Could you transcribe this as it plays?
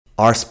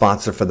Our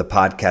sponsor for the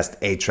podcast,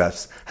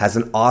 Ahrefs, has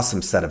an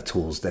awesome set of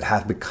tools that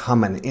have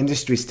become an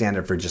industry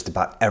standard for just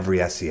about every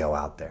SEO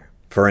out there.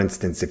 For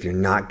instance, if you're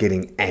not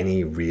getting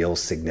any real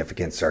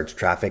significant search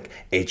traffic,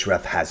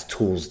 Ahrefs has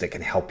tools that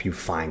can help you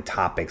find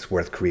topics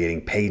worth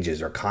creating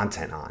pages or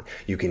content on.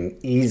 You can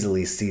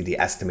easily see the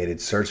estimated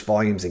search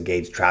volumes and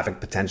gauge traffic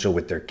potential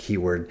with their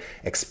Keyword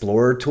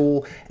Explorer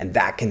tool, and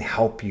that can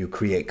help you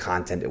create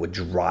content that would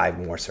drive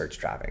more search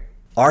traffic.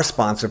 Our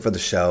sponsor for the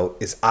show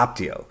is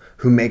Optio,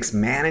 who makes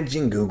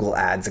managing Google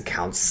Ads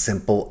accounts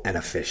simple and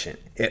efficient.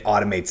 It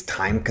automates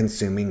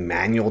time-consuming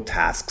manual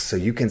tasks so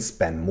you can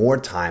spend more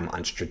time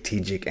on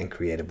strategic and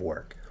creative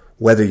work.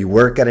 Whether you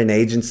work at an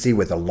agency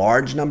with a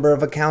large number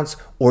of accounts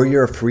or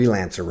you're a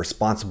freelancer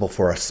responsible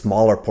for a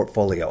smaller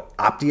portfolio,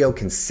 Optio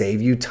can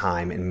save you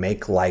time and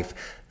make life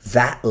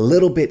that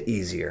little bit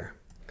easier.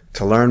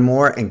 To learn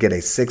more and get a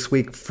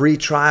 6-week free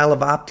trial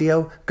of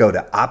Optio, go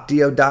to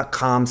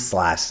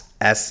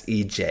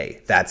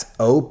optio.com/SEJ. That's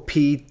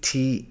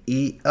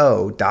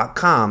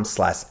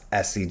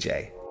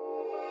OPTEO.com/SEJ.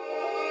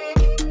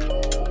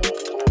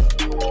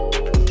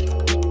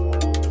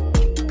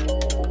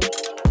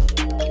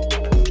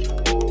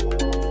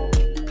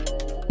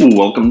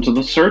 Welcome to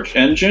the Search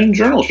Engine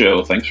Journal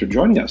Show. Thanks for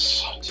joining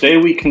us. Today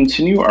we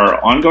continue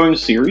our ongoing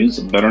series,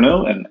 Better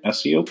Know and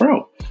SEO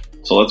Pro.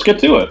 So let's get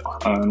to it.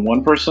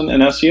 One person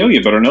in SEO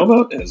you better know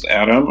about is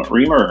Adam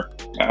Riemer.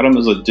 Adam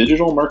is a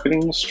digital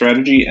marketing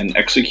strategy and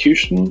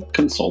execution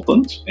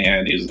consultant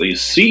and is the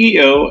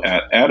CEO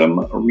at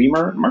Adam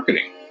Riemer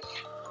Marketing.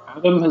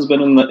 Adam has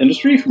been in the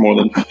industry for more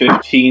than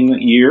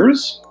 15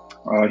 years.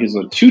 He's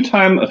a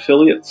 2-time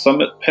Affiliate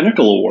Summit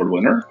Pinnacle Award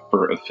winner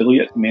for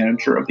Affiliate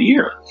Manager of the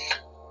Year.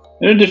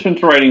 In addition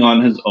to writing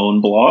on his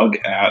own blog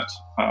at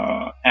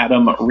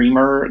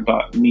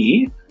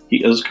adamriemer.me,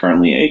 he is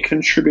currently a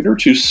contributor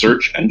to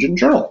Search Engine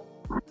Journal.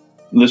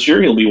 This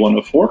year, he'll be one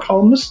of 4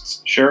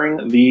 columnists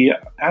sharing the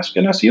Ask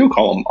an SEO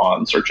column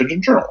on Search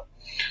Engine Journal.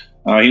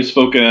 He's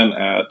spoken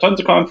at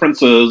tons of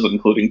conferences,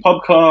 including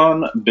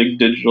PubCon, Big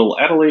Digital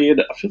Adelaide,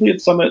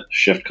 Affiliate Summit,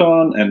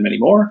 ShiftCon, and many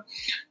more.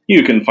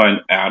 You can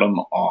find Adam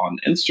on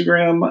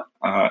Instagram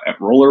at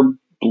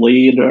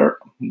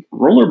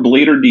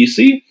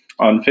RollerbladerDC,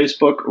 on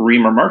Facebook,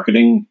 Riemer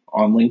Marketing,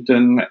 on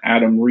LinkedIn,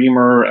 Adam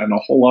Riemer, and a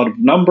whole lot of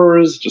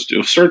numbers. Just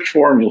do a search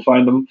for him, you'll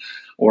find him,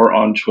 or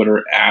on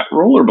Twitter at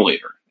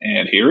Rollerblader.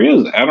 And here he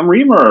is, Adam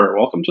Riemer.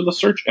 Welcome to the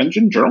Search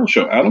Engine Journal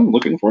Show. Adam,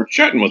 looking forward to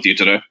chatting with you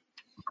today.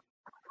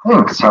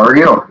 Thanks. How are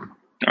you?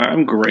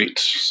 I'm great.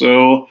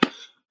 So,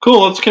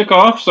 cool. Let's kick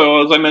off.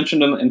 So, as I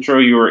mentioned in the intro,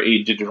 you are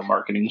a digital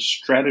marketing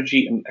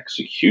strategy and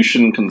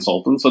execution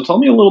consultant. So, tell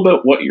me a little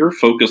bit what your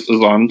focus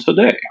is on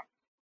today.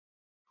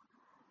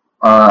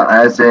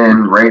 As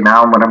in right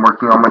now what I'm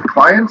working on with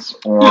clients?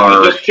 Or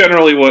just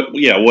generally what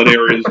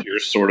areas you're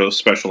sort of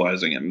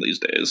specializing in these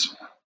days?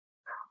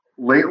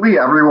 Lately,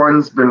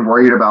 everyone's been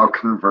worried about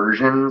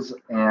conversions,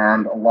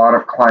 and a lot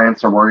of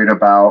clients are worried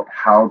about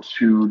how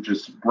to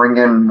just bring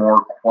in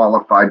more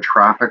qualified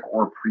traffic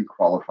or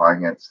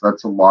pre-qualifying it. So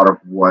that's a lot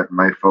of what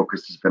my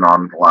focus has been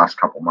on the last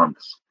couple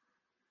months.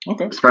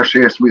 Okay.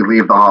 Especially as we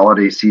leave the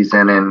holiday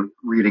season and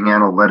reading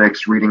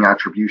analytics, reading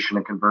attribution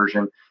and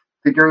conversion,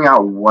 figuring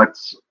out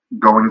what's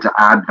going to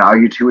add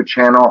value to a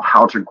channel,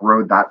 how to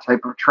grow that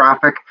type of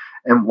traffic,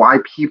 and why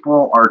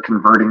people are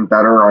converting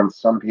better on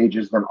some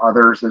pages than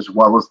others, as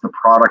well as the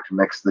product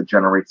mix that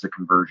generates a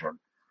conversion,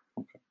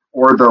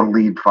 or the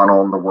lead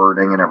funnel and the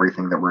wording and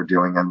everything that we're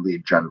doing in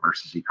lead gen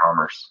versus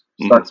e-commerce.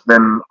 So that's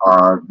been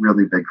a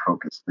really big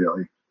focus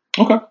lately.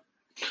 Okay.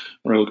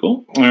 Really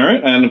cool. All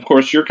right. And of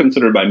course, you're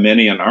considered by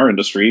many in our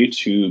industry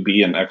to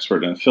be an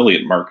expert in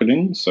affiliate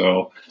marketing.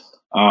 So,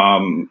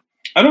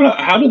 I don't know,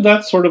 how did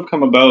that sort of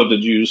come about?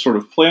 Did you sort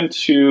of plan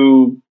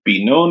to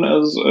be known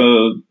as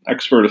an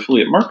expert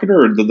affiliate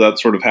marketer, or did that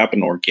sort of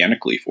happen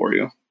organically for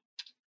you?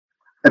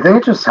 I think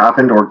it just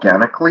happened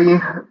organically.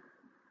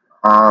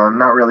 I'm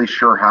not really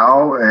sure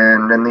how.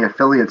 And in the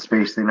affiliate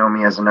space, they know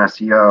me as an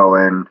SEO,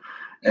 and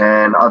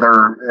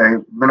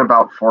I've been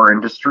about 4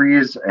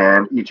 industries,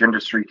 and each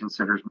industry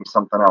considers me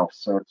something else.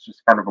 So it's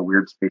just kind of a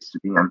weird space to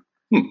be in.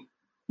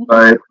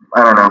 But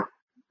I don't know.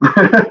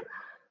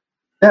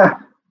 Yeah.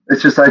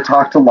 It's just I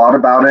talked a lot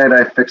about it.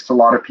 I fixed a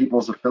lot of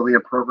people's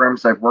affiliate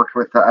programs. I've worked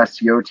with the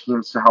SEO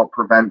teams to help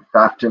prevent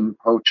theft and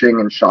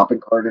poaching and shopping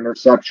cart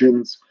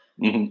interceptions,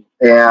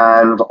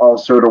 and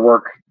also to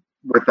work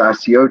with the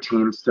SEO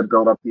teams to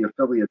build up the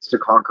affiliates to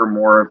conquer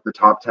more of the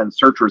top 10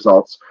 search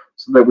results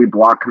so that we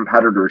block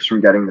competitors from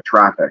getting the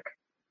traffic.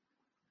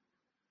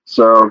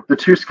 So the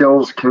 2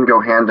 skills can go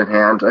hand in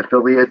hand.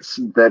 Affiliates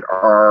that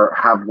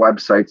have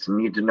websites and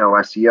need to know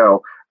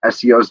SEO.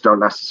 SEOs don't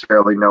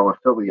necessarily know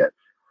affiliate.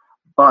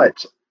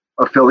 But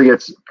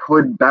affiliates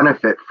could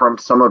benefit from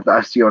some of the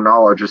SEO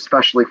knowledge,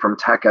 especially from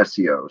tech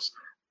SEOs,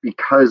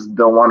 because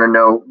they'll want to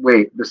know,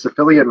 wait, this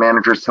affiliate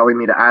manager is telling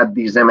me to add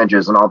these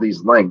images and all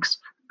these links,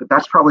 but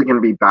that's probably going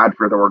to be bad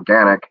for the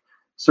organic.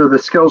 So the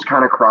skills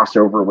kind of cross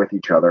over with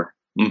each other.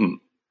 Mm-hmm.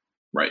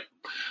 Right.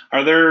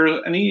 Are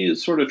there any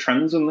sort of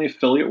trends in the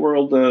affiliate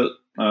world that,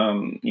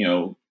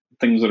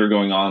 things that are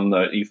going on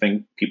that you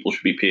think people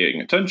should be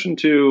paying attention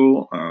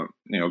to?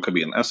 It could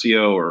be in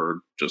SEO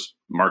or just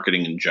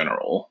marketing in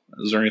general.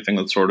 Is there anything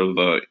that's sort of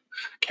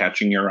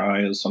catching your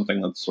eye as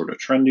something that's sort of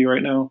trendy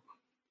right now?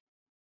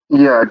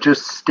 Yeah,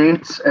 just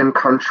states and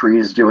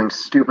countries doing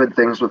stupid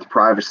things with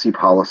privacy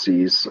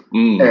policies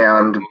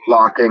and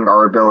blocking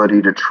our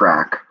ability to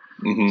track.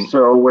 Mm-hmm.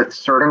 So, with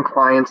certain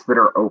clients that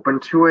are open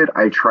to it,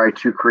 I try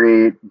to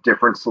create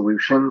different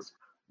solutions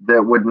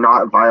that would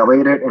not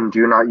violate it and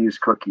do not use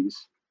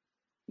cookies.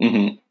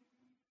 Mm-hmm.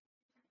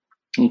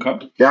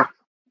 Okay. Yeah,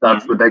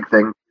 that's the big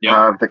thing.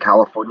 Yeah. The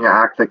California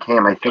Act that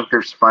came. I think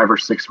there's 5 or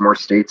 6 more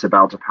states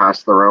about to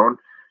pass their own.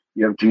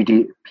 You have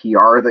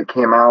GDPR that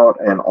came out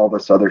and all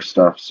this other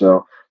stuff.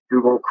 So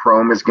Google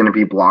Chrome is going to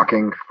be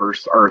blocking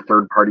first or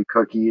third-party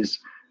cookies.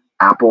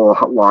 Apple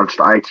launched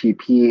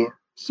ITP.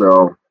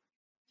 So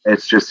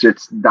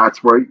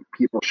that's where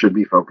people should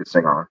be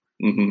focusing on.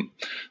 Mm-hmm.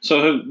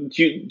 So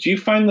do you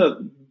find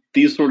that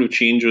these sort of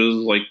changes,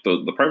 like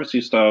the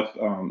privacy stuff,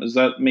 is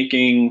that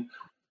making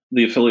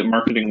the affiliate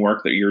marketing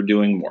work that you're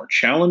doing more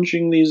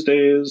challenging these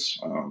days?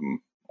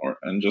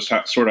 And just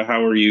how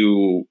are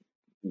you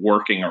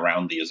working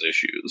around these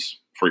issues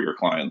for your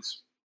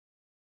clients?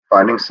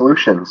 Finding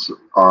solutions.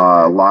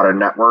 A lot of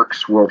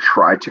networks will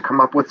try to come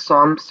up with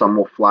some. Some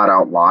will flat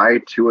out lie.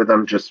 2 of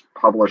them just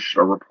published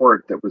a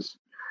report that was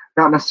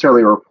not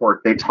necessarily a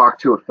report. They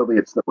talked to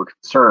affiliates that were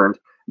concerned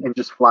and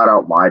just flat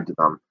out lied to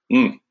them.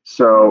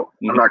 So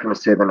I'm not going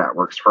to say the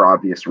networks for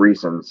obvious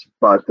reasons,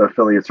 but the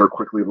affiliates are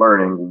quickly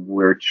learning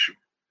which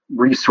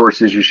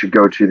resources you should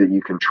go to that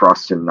you can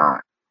trust and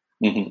not.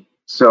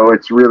 So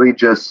it's really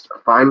just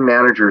find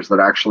managers that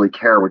actually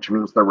care, which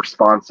means they're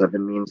responsive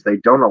and means they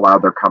don't allow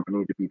their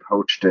company to be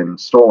poached and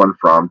stolen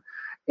from,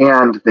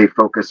 and they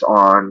focus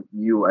on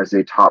you as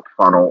a top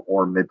funnel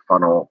or mid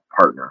funnel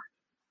partner.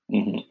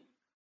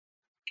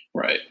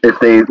 Right. If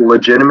they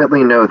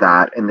legitimately know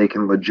that and they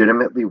can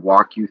legitimately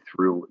walk you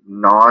through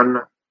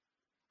non-first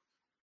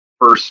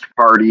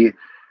party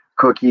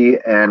cookie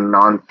and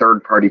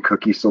non-third party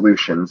cookie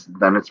solutions,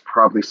 then it's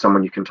probably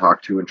someone you can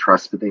talk to and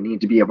trust, but they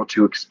need to be able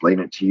to explain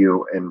it to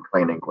you in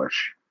plain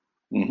English.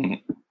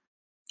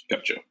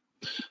 Gotcha.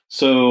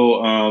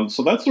 So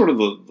that's sort of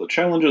the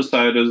challenges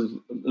side. Is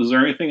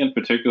there anything in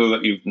particular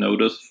that you've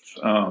noticed?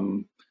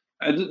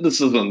 This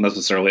doesn't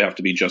necessarily have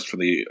to be just for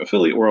the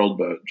affiliate world,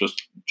 but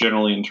just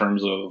generally in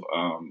terms of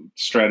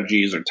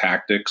strategies or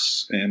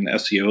tactics in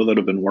SEO that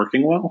have been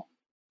working well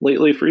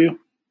lately for you?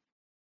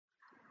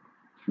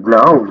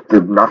 No,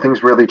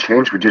 nothing's really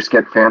changed. We just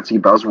get fancy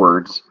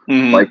buzzwords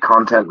like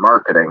content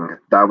marketing.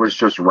 That was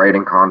just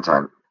writing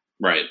content,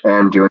 right,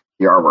 and doing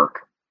PR work.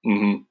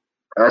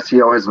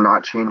 SEO has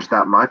not changed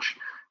that much.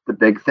 The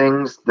big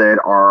things that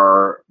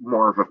are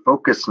more of a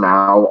focus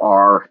now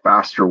are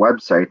faster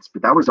websites,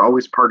 but that was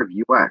always part of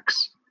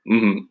UX.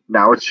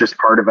 Now it's just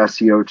part of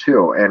SEO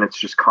too, and it's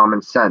just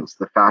common sense.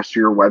 The faster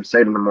your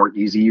website and the more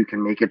easy you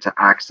can make it to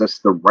access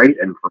the right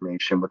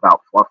information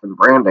without fluff and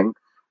branding,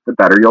 the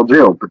better you'll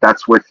do. But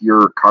that's with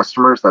your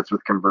customers, that's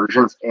with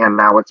conversions, and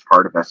now it's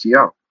part of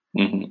SEO.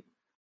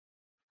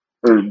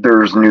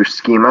 There's new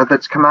schema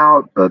that's come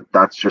out, but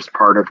that's just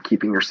part of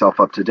keeping yourself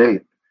up to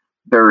date.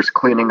 There's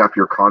cleaning up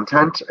your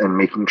content and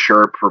making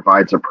sure it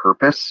provides a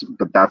purpose,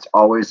 but that's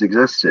always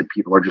existed.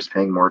 People are just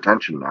paying more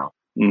attention now.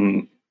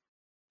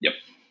 Yep,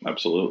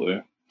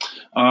 absolutely.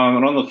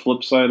 And on the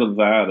flip side of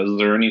that, is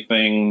there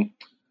anything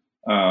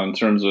in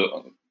terms of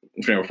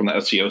from the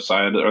SEO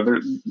side?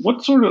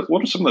 What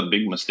are some of the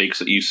big mistakes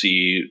that you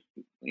see?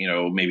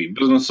 Maybe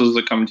businesses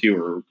that come to you,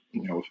 or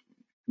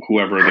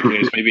whoever the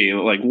case may be.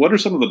 Like, what are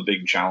some of the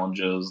big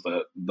challenges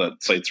that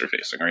sites are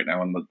facing right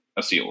now in the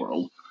SEO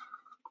world?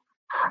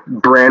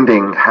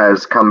 Branding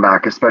has come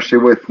back, especially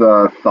with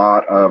the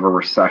thought of a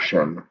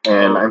recession.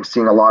 And I'm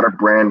seeing a lot of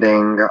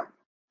branding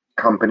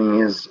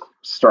companies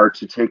start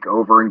to take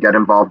over and get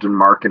involved in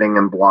marketing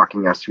and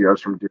blocking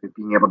SEOs from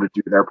being able to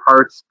do their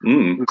parts.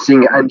 I'm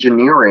seeing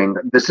engineering.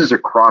 This is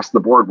across the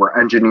board where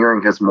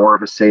engineering has more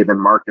of a say than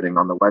marketing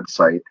on the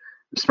website,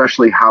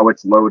 especially how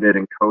it's loaded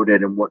and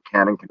coded and what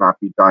can and cannot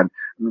be done.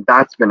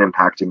 That's been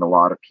impacting a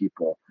lot of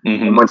people.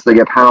 And once they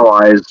get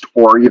penalized,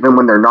 or even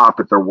when they're not,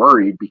 but they're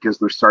worried because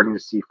they're starting to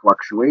see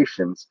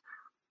fluctuations,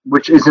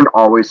 which isn't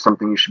always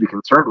something you should be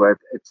concerned with.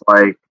 It's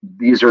like,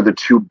 these are the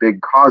 2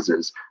 big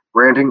causes.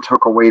 Branding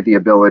took away the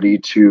ability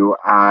to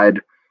add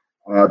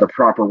the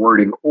proper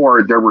wording,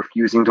 or they're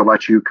refusing to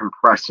let you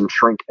compress and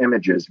shrink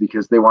images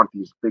because they want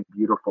these big,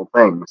 beautiful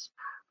things.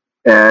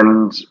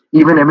 And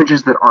even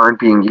images that aren't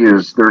being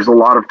used, there's a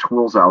lot of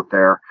tools out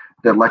there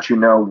that let you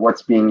know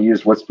what's being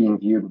used, what's being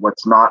viewed,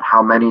 what's not,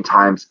 how many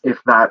times, if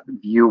that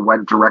view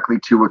went directly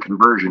to a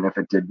conversion, if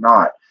it did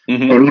not.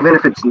 And even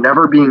if it's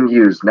never being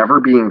used,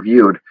 never being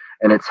viewed,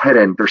 and it's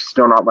hidden, they're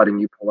still not letting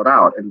you pull it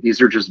out. And these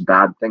are just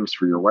bad things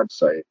for your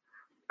website.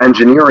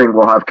 Engineering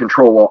will have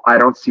control. Well, I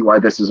don't see why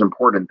this is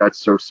important. That's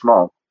so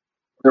small.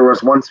 There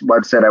was one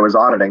website I was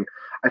auditing.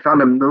 I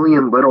found a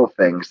million little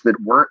things that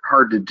weren't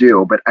hard to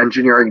do, but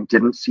engineering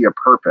didn't see a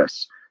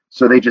purpose.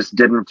 So they just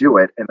didn't do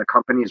it. And the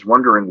company is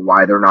wondering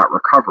why they're not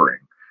recovering.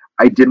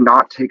 I did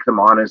not take them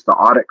on as the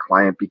audit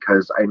client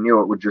because I knew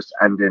it would just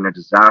end in a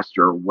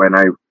disaster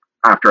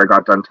after I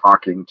got done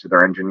talking to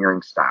their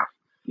engineering staff.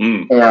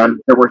 And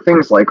there were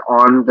things like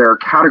on their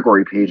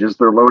category pages,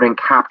 they're loading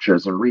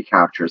CAPTCHAs and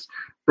reCAPTCHAs,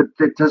 but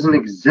that doesn't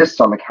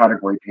exist on the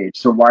category page.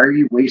 So why are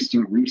you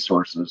wasting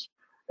resources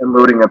and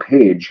loading a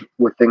page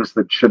with things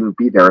that shouldn't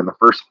be there in the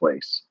first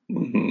place?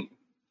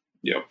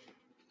 Yep.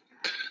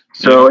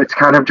 So it's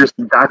kind of just,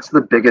 that's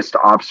the biggest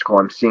obstacle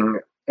I'm seeing.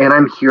 And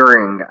I'm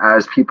hearing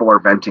as people are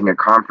venting at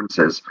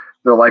conferences,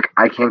 they're like,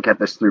 I can't get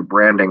this through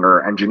branding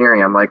or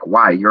engineering. I'm like,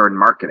 why? You're in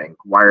marketing.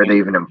 Why are they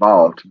even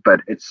involved?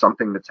 But it's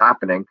something that's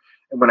happening.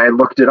 And when I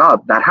looked it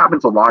up, that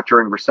happens a lot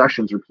during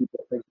recessions where people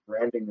think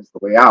branding is the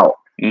way out.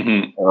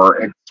 Or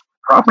it's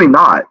probably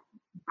not.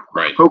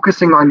 Right.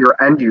 Focusing on your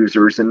end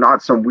users and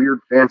not some weird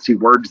fancy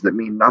words that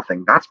mean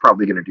nothing, that's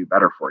probably going to do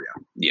better for you.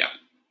 Yeah,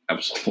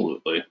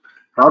 absolutely.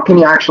 How can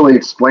you actually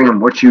explain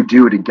what you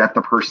do to get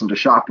the person to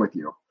shop with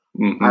you?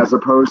 As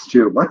opposed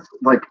to,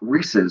 like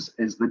Reese's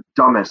is the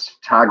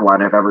dumbest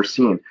tagline I've ever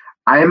seen.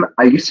 I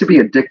used to be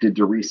addicted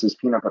to Reese's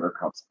peanut butter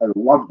cups. I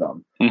love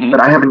them,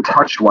 but I haven't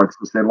touched one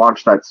since they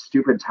launched that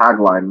stupid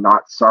tagline,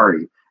 "Not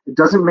sorry." It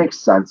doesn't make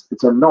sense.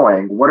 It's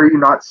annoying. What are you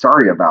not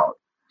sorry about?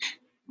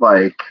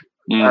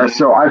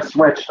 So I've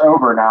switched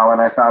over now,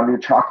 and I found new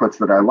chocolates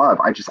that I love.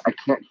 I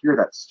can't hear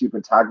that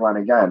stupid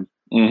tagline again.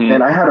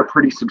 And I had a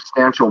pretty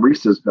substantial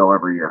Reese's bill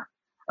every year.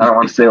 I don't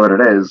want to say what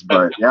it is,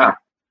 but yeah.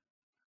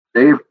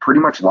 They've pretty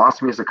much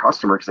lost me as a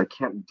customer because I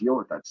can't deal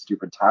with that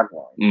stupid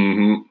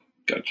tagline.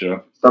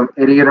 Gotcha. Some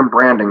idiot in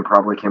branding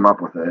probably came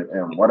up with it,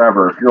 and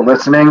whatever. If you're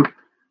listening,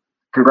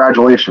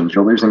 congratulations.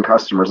 You're losing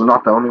customers. I'm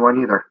not the only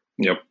one either.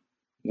 Yep.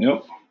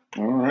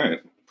 All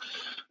right.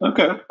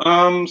 Okay.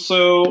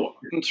 So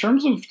in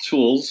terms of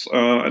tools,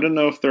 I don't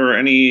know if there are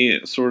any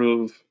sort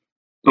of...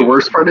 The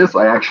worst part is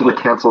I actually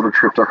canceled a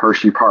trip to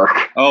Hershey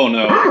Park. Oh,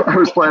 no. I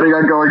was planning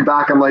on going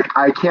back. I'm like,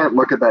 I can't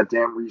look at that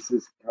damn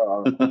Reese's.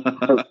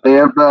 They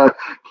have the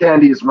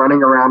candies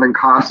running around in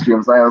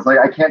costumes. I was like,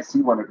 I can't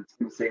see one if it's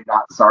going to say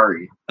 "not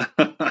sorry."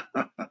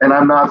 And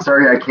I'm not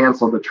sorry I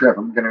canceled the trip.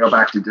 I'm going to go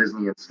back to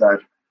Disney instead.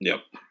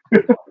 Yep.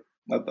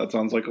 That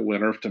sounds like a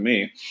winner to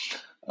me.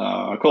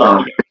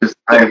 Cool.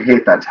 I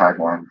hate that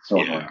tagline.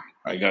 So yeah,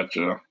 I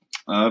gotcha.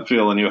 I'm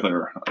feeling you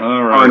there.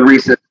 All right. And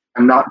Reese's,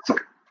 I'm not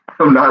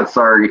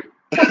sorry.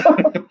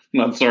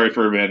 Not sorry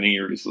for abandoning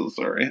your Reese's.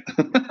 Sorry.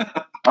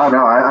 Oh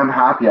no, I'm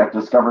happy. I've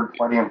discovered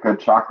plenty of good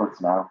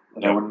chocolates now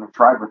that I wouldn't have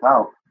tried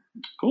without.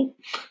 Cool.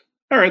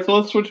 All right, so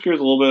let's switch gears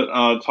a little bit.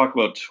 Talk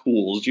about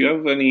tools. Do you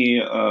have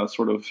any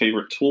sort of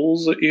favorite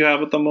tools that you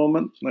have at the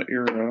moment that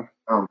you're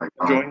oh my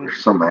god, enjoying?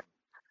 There's so many.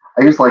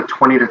 I use like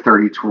 20 to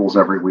 30 tools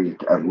every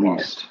week at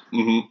least.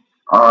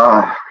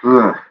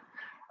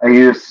 I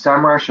use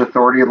SEMrush,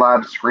 Authority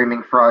Lab,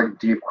 Screaming Frog,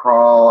 Deep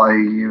Crawl. I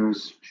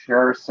use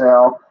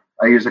ShareSale.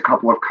 I use a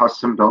couple of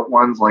custom built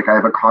ones. Like I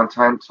have a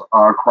content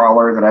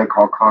crawler that I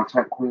call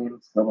Content Queen,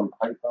 still in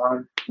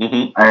Python.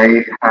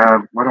 I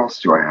have, what else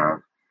do I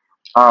have?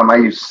 I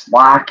use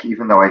Slack,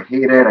 even though I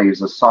hate it. I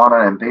use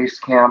Asana and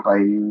Basecamp. I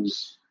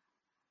use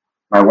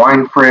my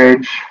wine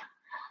fridge.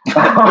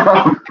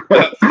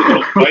 That's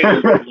so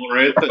vital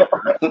right there.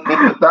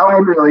 That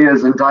one really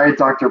is, and Diet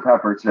Dr.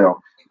 Pepper too.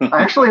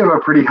 I actually have a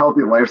pretty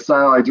healthy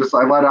lifestyle. I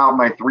let out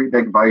my 3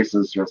 big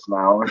vices just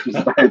now, which is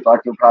Diet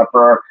Dr.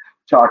 Pepper,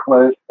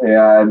 chocolate,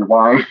 and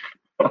wine.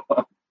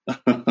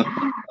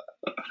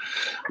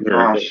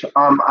 Gosh,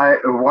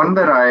 one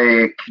that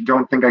I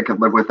don't think I could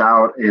live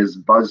without is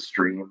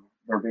BuzzStream.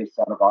 They're based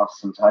out of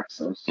Austin,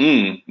 Texas.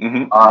 And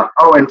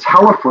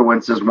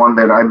Telefluence is one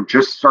that I'm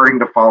just starting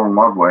to fall in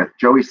love with.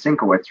 Joey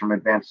Sinkowitz from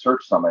Advanced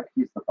Search Summit,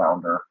 he's the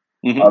founder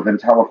of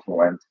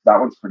IntelliFluence. That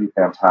one's pretty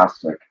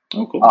fantastic.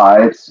 Oh, cool.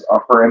 It's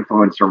for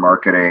influencer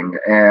marketing,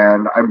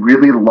 and I'm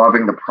really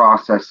loving the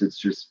process. It's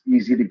just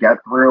easy to get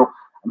through.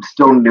 I'm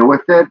still new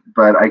with it,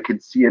 but I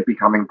could see it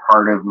becoming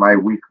part of my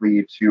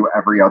weekly to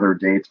every other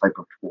day type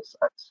of tool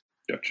sets.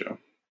 Gotcha.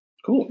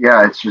 Cool.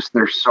 Yeah, it's just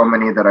there's so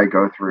many that I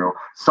go through.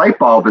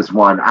 Sitebulb is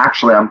one.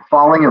 Actually, I'm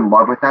falling in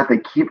love with that. They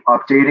keep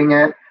updating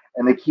it,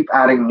 and they keep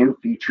adding new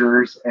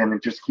features, and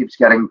it just keeps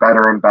getting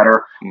better and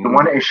better. The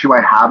one issue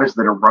I have is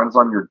that it runs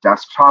on your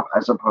desktop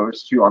as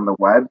opposed to on the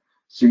web.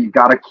 So you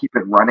got to keep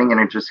it running, and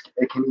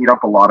it can eat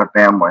up a lot of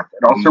bandwidth.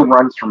 It also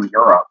runs from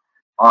Europe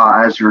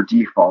as your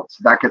default.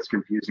 So that gets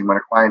confusing when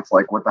a client's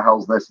like, what the hell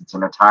is this? It's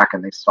an attack,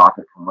 and they stop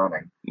it from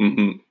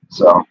running.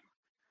 So,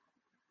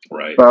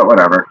 right. But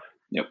whatever.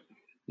 Yep.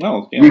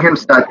 No, yeah. You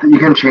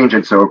can change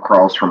it so it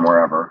crawls from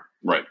wherever.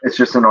 Right. It's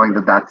just annoying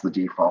that that's the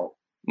default.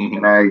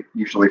 And I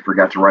usually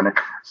forget to run it.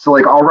 So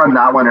like I'll run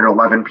that one at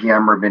 11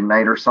 p.m. or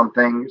midnight or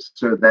something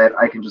so that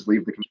I can just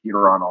leave the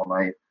computer on all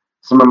night.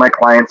 Some of my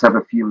clients have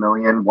a few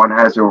million. One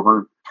has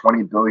over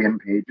 20 billion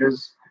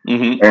pages.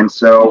 And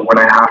so when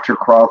I have to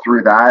crawl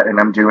through that and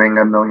I'm doing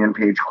a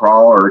 1,000,000-page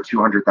crawl or a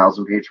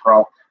 200,000 page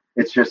crawl,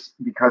 it's just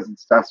because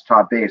it's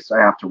desktop based. I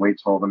have to wait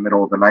till the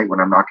middle of the night when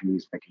I'm not going to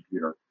use my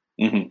computer.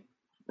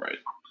 Right.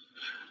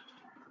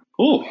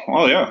 Cool.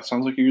 Oh yeah,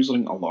 sounds like you're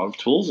using a lot of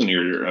tools in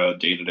your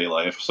day-to-day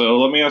life. So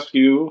let me ask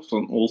you,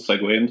 so we'll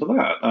segue into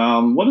that.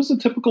 What is a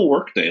typical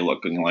workday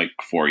looking like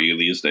for you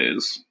these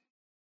days?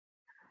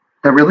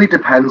 That really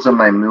depends on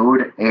my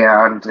mood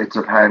and it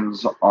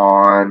depends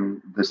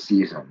on the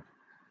season.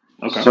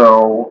 Okay.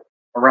 So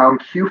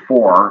around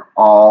Q4,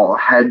 I'll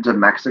head to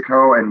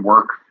Mexico and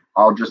work.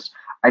 I'll just,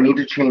 I need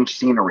to change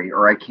scenery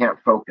or I can't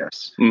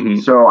focus.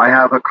 Mm-hmm. So I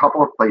have a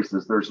couple of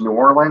places. There's New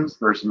Orleans,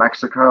 there's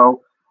Mexico,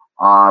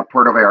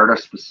 Puerto Vallarta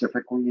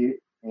specifically,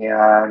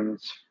 and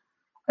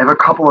I have a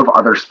couple of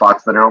other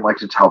spots that I don't like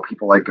to tell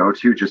people I go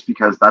to just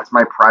because that's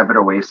my private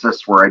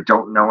oasis where I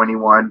don't know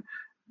anyone,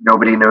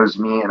 nobody knows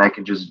me, and I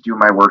can just do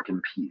my work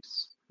in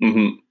peace.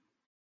 Mm-hmm.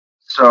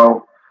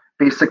 So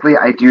basically,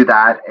 I do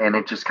that and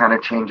it just kind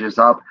of changes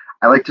up.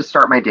 I like to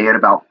start my day at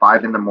about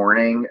 5 in the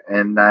morning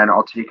and then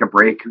I'll take a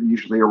break,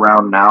 usually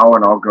around now,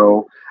 and I'll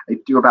go. I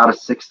do about a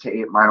 6 to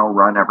 8 mile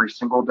run every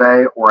single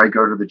day, or I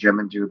go to the gym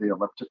and do the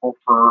elliptical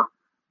for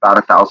about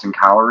 1,000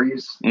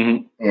 calories.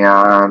 Mm-hmm.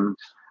 And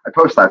I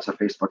post that to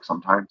Facebook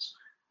sometimes.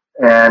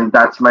 And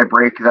that's my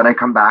break. Then I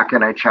come back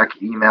and I check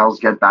emails,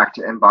 get back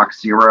to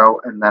inbox zero,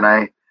 and then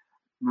I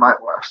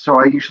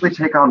usually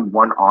take on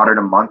one audit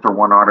a month or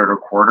one audit a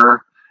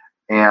quarter,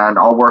 and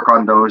I'll work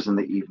on those in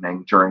the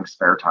evening during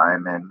spare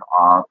time and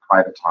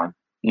private time.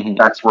 Mm-hmm.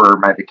 That's where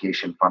my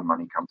vacation fund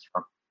money comes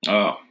from.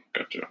 Oh,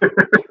 gotcha.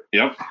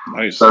 Yep.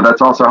 Nice. So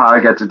that's also how I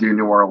get to do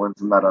New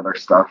Orleans and that other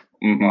stuff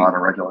Mm-hmm. on a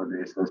regular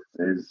basis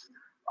is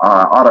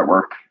audit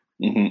work.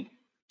 Mm-hmm.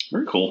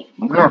 Very cool.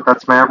 Okay. Yeah,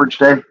 that's my average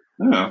day.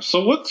 Yeah.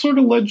 So, what sort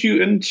of led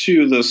you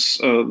into this,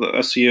 the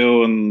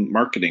SEO and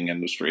marketing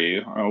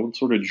industry? What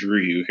sort of drew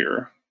you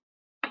here?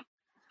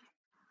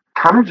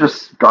 Kind of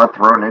just got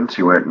thrown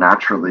into it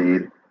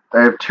naturally.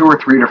 I have two or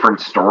three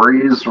different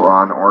stories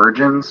on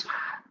origins.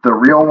 The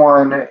real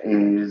one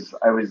is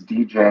I was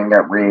DJing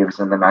at raves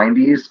in the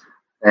 90s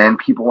and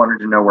people wanted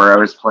to know where I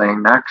was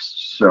playing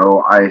next.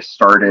 So I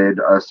started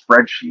a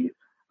spreadsheet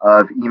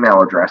of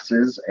email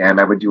addresses and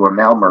I would do a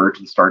mail merge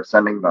and start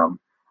sending them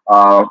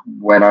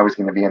when I was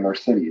going to be in their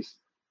cities.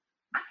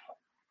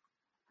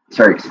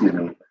 Sorry, excuse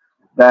me.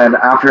 Then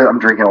after I'm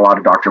drinking a lot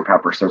of Dr.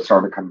 Pepper, so it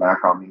started to come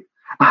back on me.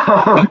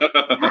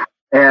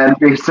 And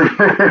basic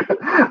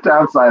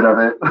downside of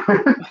it.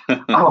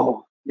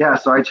 Oh, yeah.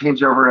 So I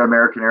changed over to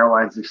American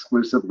Airlines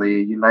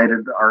exclusively.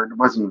 United, or it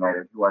wasn't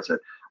United, who was it?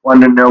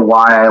 Wanted to know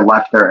why I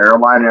left their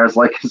airline. And I was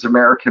like, because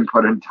American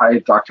put in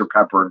Diet Dr.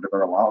 Pepper into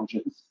their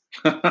lounges.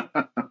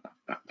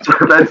 So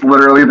that's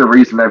literally the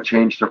reason I've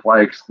changed to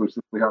fly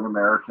exclusively on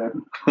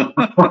American.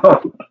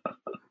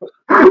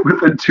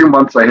 Within 2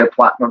 months, I hit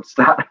platinum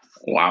status.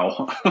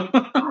 Wow.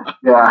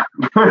 Yeah.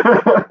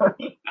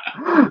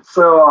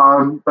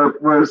 So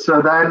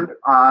then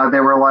they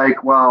were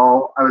like,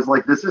 well, I was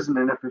like, this is an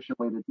inefficient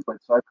way to do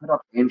it. So I put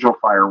up Angel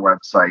Fire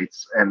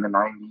websites in the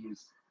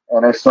 90s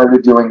and I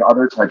started doing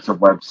other types of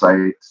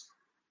websites.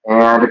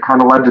 And it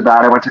kind of led to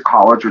that. I went to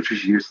college, which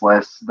was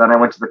useless. Then I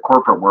went to the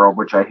corporate world,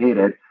 which I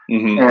hated.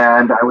 Mm-hmm.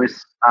 And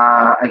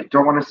I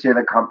don't want to say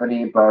the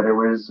company, but it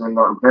was in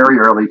the very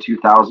early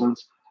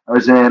 2000s. I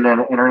was in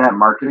an internet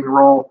marketing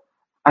role.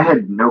 I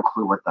had no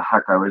clue what the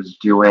heck I was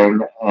doing.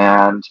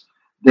 And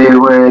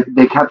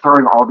they kept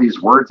throwing all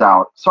these words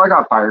out. So I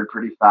got fired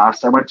pretty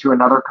fast. I went to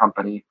another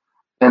company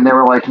and they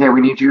were like, hey,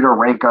 we need you to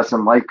rank us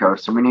in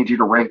Lycos and we need you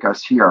to rank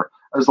us here.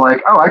 I was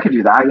like, oh, I could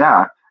do that.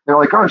 Yeah. They're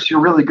like, oh, so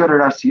you're really good at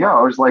SEO.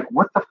 I was like,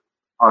 what the?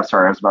 Oh,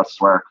 sorry, I was about to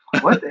swear.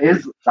 What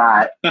is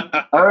that?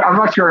 I'm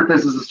not sure if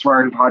this is a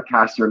swearing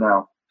podcast or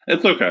no.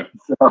 It's okay.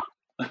 So,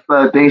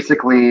 but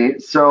basically,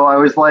 so I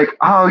was like,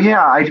 oh,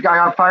 yeah, I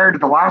got fired at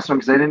the last one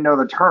because I didn't know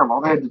the term.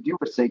 All they had to do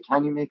was say,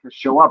 can you make us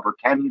show up or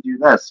can you do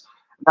this?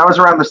 And that was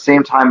around the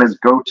same time as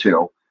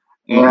GoTo.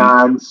 Mm-hmm.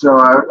 And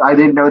so I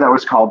didn't know that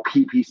was called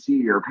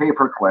PPC or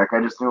pay-per-click.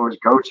 I just knew it was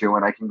GoTo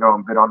and I can go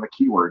and bid on the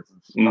keywords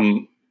and stuff.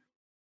 Mm-hmm.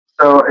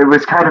 So it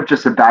was kind of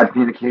just a bad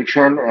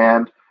communication.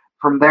 And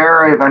from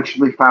there, I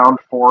eventually found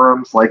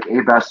forums like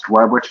A Best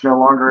Web, which no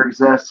longer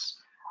exists.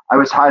 I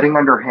was hiding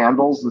under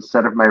handles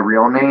instead of my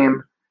real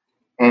name.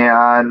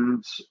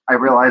 And I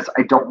realized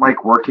I don't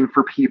like working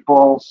for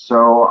people.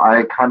 So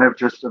I kind of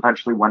just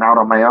eventually went out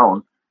on my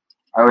own.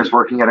 I was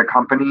working at a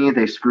company.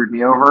 They screwed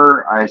me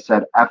over. I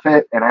said, F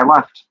it, and I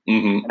left.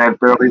 Mm-hmm. And I've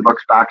barely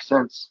looked back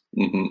since.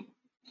 Mm-hmm.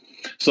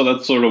 So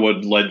that's sort of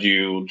what led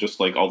you, just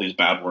like all these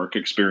bad work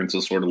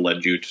experiences sort of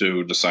led you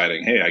to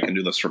deciding, hey, I can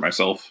do this for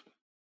myself.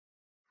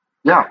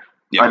 Yeah.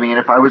 I mean,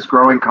 if I was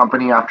growing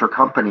company after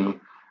company,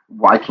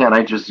 why can't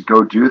I just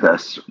go do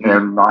this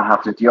and not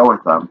have to deal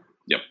with them?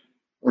 Yep.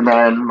 And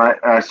then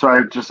I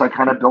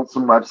kind of built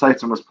some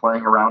websites and was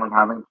playing around and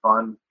having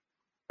fun.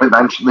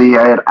 Eventually,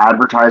 I had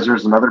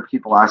advertisers and other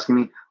people asking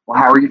me, well,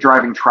 how are you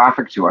driving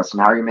traffic to us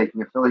and how are you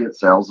making affiliate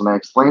sales? And I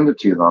explained it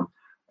to them.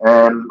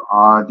 And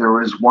there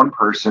was one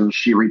person,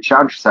 she reached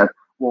out, she said,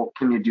 well,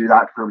 can you do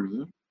that for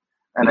me?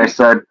 And I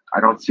said, I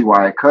don't see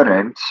why I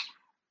couldn't.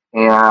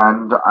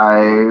 And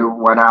I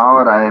went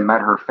out, I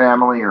met her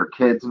family, her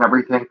kids and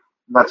everything.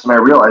 That's when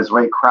I realized,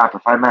 wait, crap,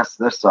 if I mess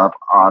this up,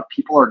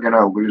 people are going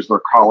to lose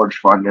their college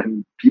fund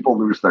and people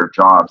lose their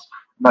jobs.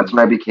 And that's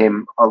when I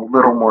became a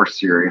little more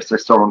serious. I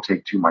still don't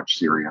take too much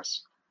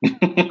serious,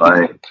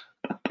 but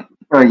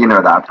you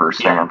know that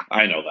firsthand.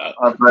 I know that.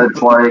 But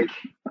it's like,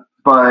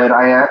 but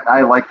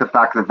I like the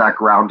fact that that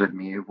grounded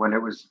me when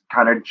it was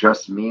kind of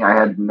just me. I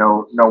had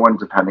no one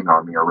depending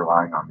on me or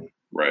relying on me.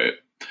 Right.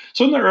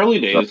 So in the early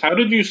days, how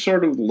did you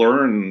sort of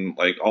learn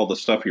like all the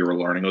stuff you were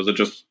learning? Was it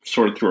just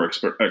sort of through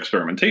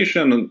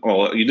experimentation? And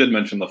well, you did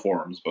mention the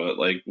forums, but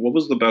like, what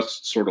was the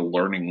best sort of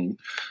learning?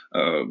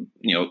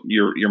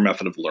 Your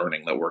method of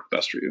learning that worked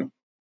best for you?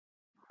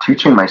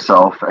 Teaching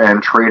myself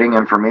and trading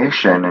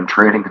information and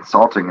trading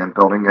consulting and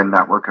building a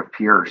network of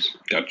peers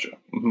Gotcha.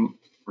 Mm-hmm.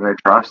 that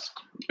I trust.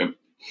 Yep.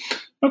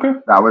 Okay.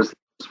 That was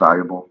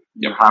valuable.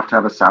 Yep. You have to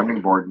have a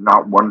sounding board.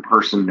 Not one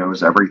person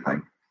knows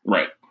everything.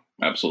 Right.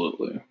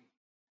 Absolutely.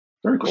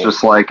 Very cool. It's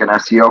just like an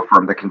SEO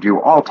firm that can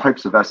do all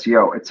types of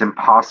SEO. It's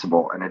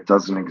impossible and it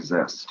doesn't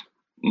exist.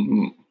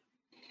 Mm-hmm.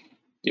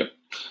 Yep.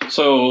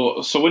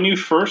 So when you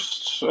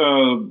first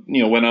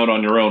went out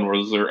on your own,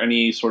 was there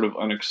any sort of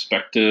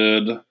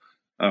unexpected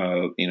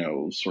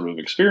sort of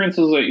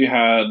experiences that you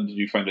had? Did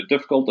you find it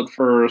difficult at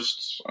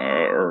first,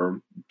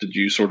 or did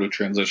you sort of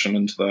transition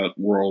into that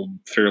world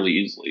fairly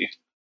easily?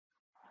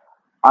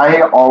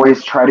 I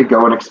always try to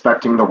go in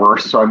expecting the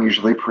worst, so I'm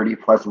usually pretty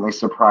pleasantly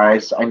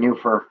surprised. I knew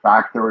for a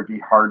fact there would be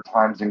hard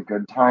times and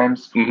good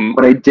times. Mm-hmm.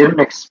 What I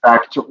didn't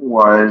expect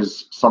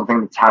was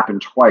something that's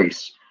happened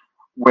twice,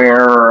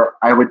 where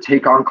I would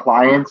take on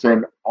clients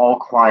and all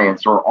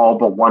clients or all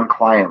but one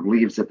client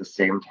leaves at the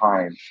same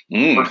time.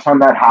 First time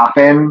that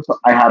happened,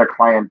 I had a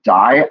client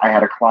die. I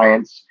had a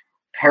client's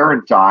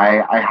parent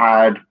die. I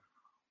had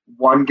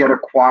one get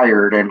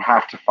acquired and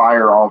have to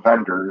fire all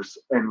vendors,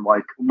 and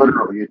like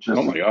literally it just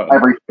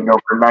everything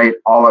overnight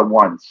all at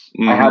once.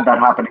 I had that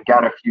happen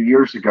again a few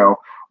years ago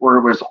where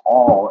it was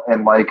all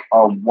in like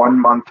a 1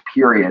 month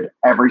period.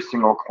 Every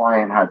single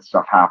client had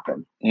stuff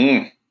happen.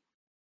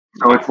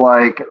 So it's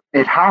like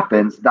it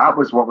happens. That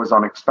was what was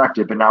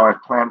unexpected, but now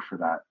I've planned for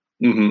that.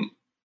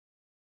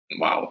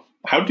 Wow.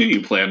 How do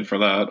you plan for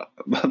that?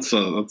 That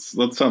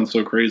sounds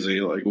so crazy.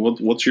 Like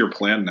what's your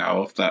plan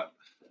now if that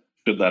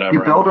should that ever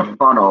you build happen? a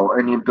funnel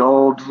and you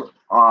build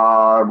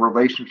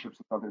relationships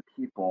with other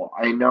people.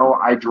 I know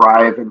I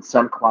drive and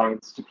send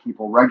clients to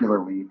people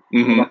regularly.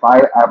 And if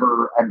I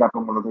ever end up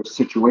in one of those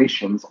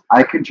situations,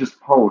 I could just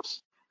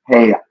post,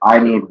 hey, I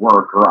need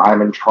work or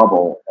I'm in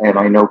trouble. And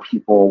I know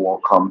people will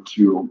come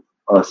to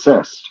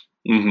assist.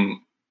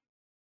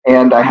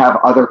 And I have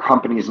other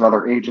companies and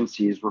other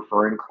agencies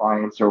referring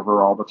clients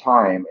over all the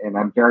time. And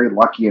I'm very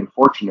lucky and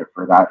fortunate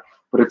for that.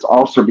 But it's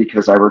also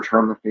because I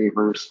return the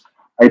favors.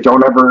 I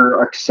don't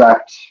ever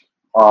accept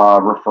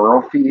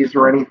referral fees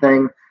or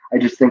anything. I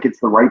just think it's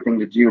the right thing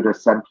to do to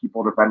send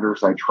people to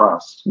vendors I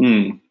trust.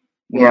 And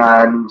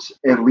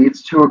it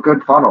leads to a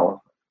good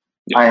funnel.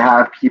 I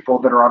have people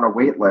that are on a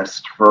wait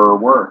list for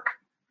work.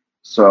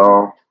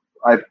 So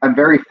I'm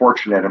very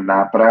fortunate in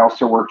that, but I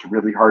also worked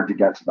really hard to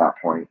get to that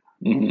point.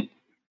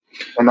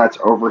 And that's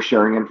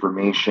oversharing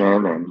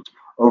information and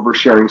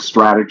oversharing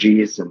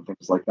strategies and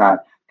things like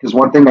that. Because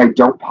one thing I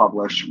don't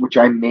publish, which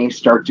I may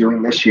start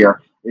doing this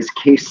year, is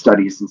case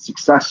studies and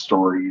success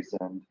stories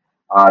and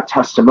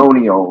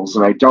testimonials.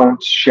 And I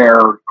don't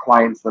share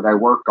clients that I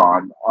work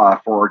on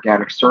for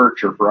organic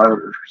search or for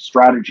other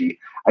strategy.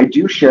 I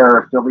do share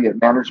affiliate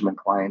management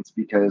clients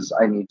because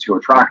I need to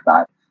attract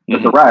that.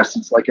 But the rest,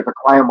 it's like if a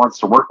client wants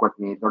to work with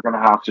me, they're going to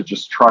have to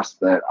just trust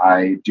that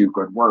I do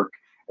good work.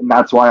 And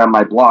that's why on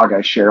my blog,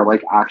 I share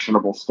like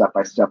actionable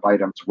step-by-step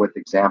items with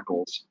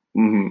examples.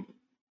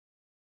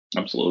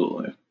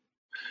 Absolutely.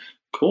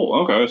 Cool.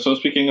 Okay. So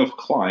speaking of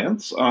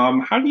clients,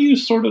 how do you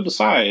sort of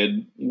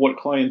decide what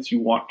clients you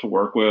want to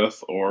work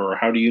with, or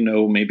how do you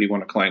know maybe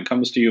when a client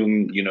comes to you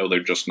and you know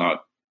they're just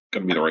not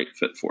going to be the right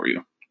fit for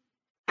you?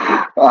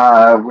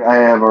 I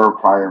have a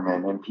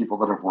requirement, and people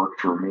that have worked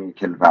for me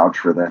can vouch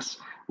for this.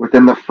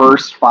 Within the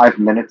first 5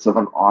 minutes of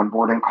an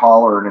onboarding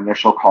call or an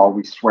initial call,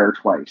 we swear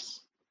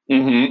twice.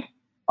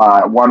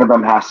 One of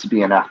them has to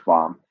be an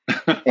F-bomb.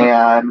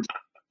 And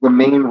the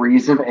main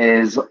reason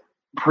is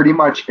pretty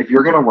much if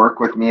you're going to work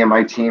with me and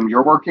my team,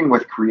 you're working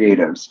with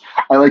creatives.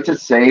 I like to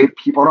say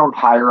people don't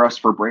hire us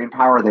for brain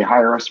power, they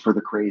hire us for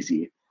the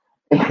crazy.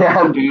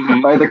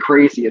 And by the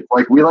crazy, it's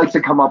like we like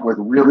to come up with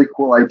really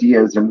cool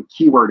ideas and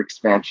keyword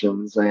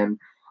expansions and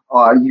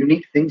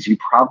unique things you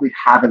probably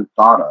haven't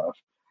thought of.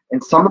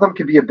 And some of them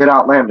can be a bit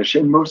outlandish,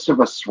 and most of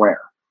us swear.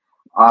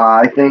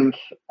 I think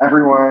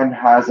everyone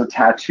has a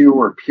tattoo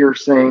or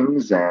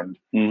piercings, and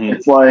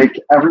it's like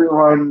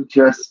everyone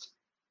just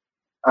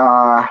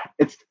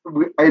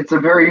it's a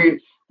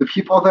very the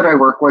people that I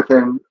work with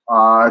and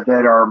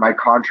that are my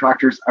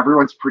contractors.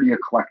 Everyone's pretty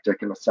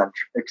eclectic and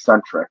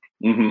eccentric.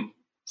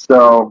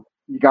 So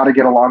you got to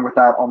get along with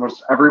that.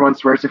 Almost everyone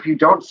swears. If you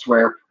don't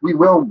swear, we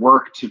will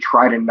work to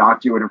try to not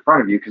do it in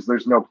front of you because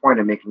there's no point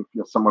in making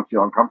someone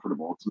feel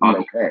uncomfortable. It's not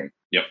okay.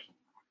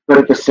 But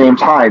at the same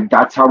time,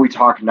 that's how we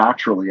talk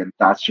naturally, and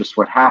that's just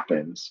what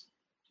happens.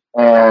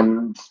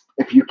 And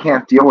if you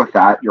can't deal with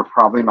that, you're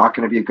probably not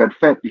going to be a good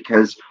fit,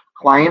 because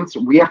clients,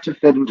 we have to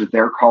fit into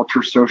their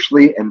culture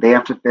socially and they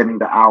have to fit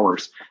into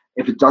ours.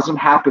 If it doesn't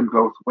happen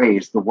both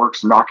ways, the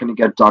work's not going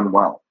to get done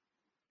well.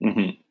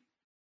 Mm-hmm.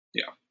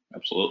 Yeah,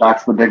 absolutely.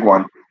 That's the big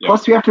one. Yep.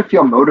 Plus, you have to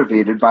feel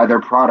motivated by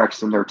their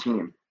products and their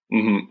team.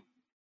 Mm-hmm.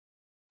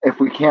 If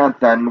we can't,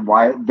 then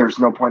why? There's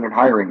no point in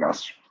hiring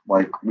us.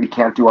 Like, we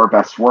can't do our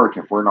best work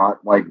if we're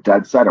not like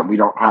dead set and we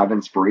don't have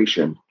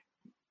inspiration.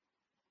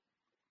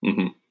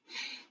 Mm-hmm.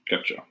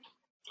 Gotcha.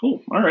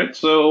 Cool. All right.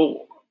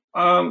 So,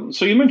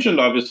 so you mentioned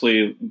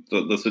obviously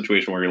the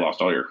situation where you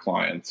lost all your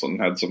clients and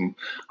had some.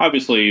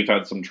 Obviously, you've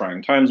had some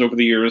trying times over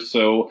the years.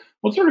 So,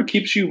 what sort of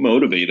keeps you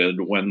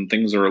motivated when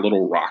things are a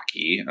little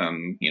rocky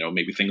and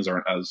maybe things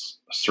aren't as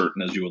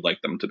certain as you would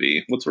like them to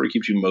be? What sort of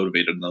keeps you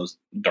motivated in those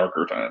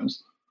darker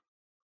times?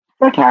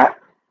 My cat.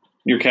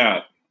 Your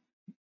cat.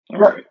 All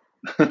Yep.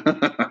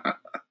 right.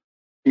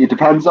 He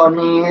depends on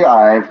me.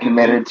 I've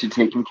committed to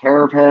taking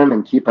care of him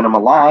and keeping him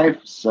alive.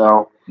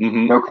 So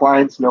Mm-hmm. no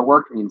clients, no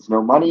work means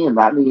no money, and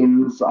that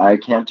means I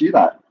can't do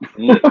that.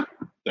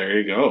 There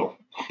you go.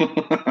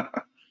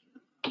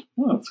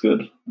 Oh, that's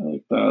good. I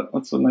like that.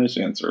 That's a nice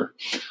answer.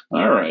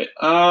 All right.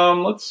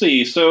 Let's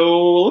see.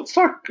 So let's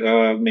talk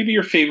maybe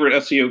your favorite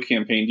SEO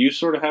campaign. Do you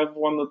sort of have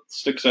one that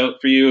sticks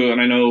out for you? And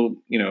I know,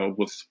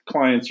 with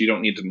clients, you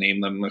don't need to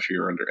name them if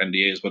you're under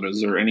NDAs, but is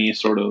there any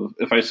sort of,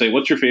 if I say,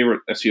 what's your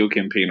favorite SEO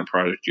campaign or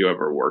project you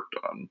ever worked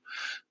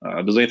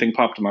on? Does anything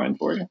pop to mind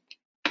for you?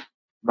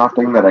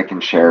 Nothing that I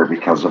can share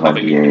because of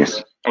Nothing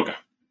NDAs. Okay.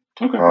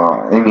 Okay.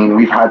 I mean,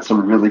 we've had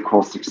some really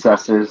cool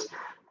successes.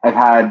 I've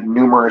had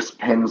numerous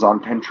pins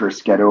on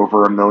Pinterest get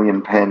over 1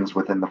 million pins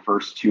within the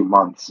first 2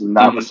 months, and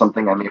that was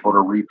something I'm able to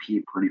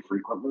repeat pretty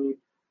frequently.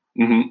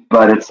 Mm-hmm.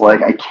 But it's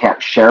like I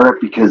can't share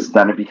it because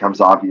then it becomes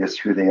obvious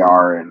who they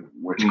are and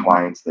which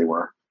clients they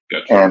were.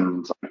 Gotcha.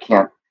 And I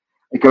can't.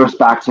 It goes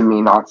back to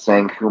me not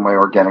saying who my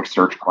organic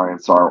search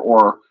clients are,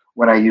 or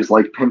when I use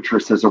like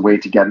Pinterest as a way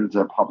to get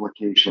into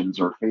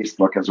publications or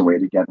Facebook as a way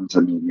to get into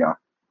media.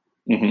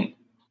 Mm-hmm.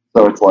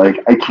 So it's like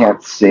I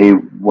can't say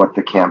what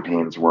the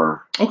campaigns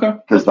were. Okay.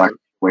 Because that's the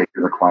way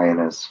who the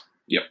client is.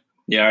 Yep.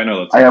 Yeah, I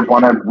know that. I have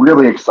one I'm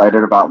really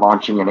excited about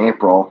launching in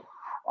April.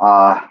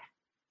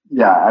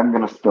 Yeah, I'm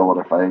going to spill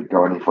it if I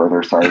go any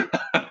further. Sorry.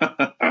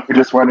 We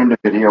just went into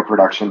video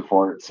production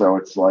for it. So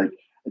it's like,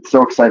 it's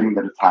so exciting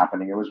that it's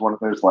happening. It was one of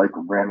those like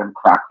random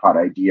crackpot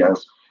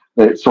ideas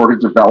that sort of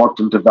developed.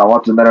 And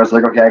then I was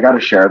like, okay, I got to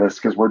share this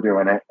because we're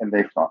doing it. And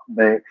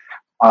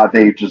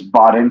they just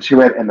bought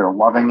into it and they're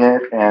loving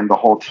it. And the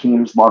whole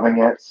team's loving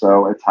it.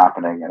 So it's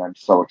happening. And I'm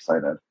so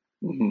excited.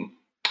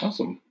 Mm-hmm.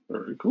 Awesome.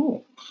 Very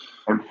cool.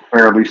 I'm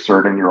fairly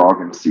certain you're all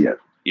going to see it.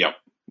 Yep.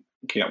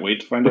 Can't wait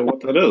to find out what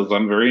that is.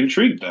 I'm very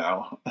intrigued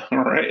now.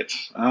 All right.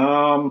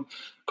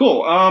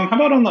 Cool. How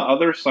about on the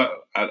other side?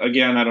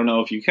 Again, I don't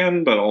know if you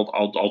can, but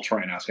I'll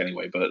try and ask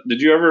anyway. But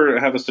did you ever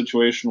have a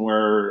situation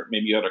where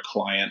maybe you had a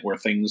client where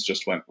things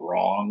just went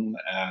wrong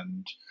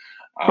and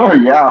oh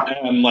yeah.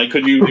 And like,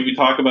 could you maybe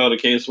talk about a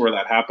case where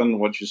that happened?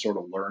 What you sort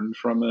of learned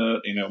from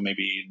it?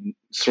 Maybe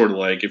sort of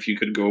like if you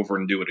could go over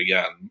and do it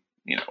again,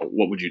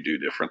 what would you do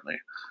differently?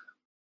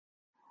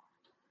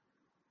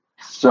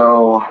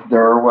 So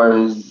there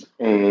was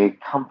a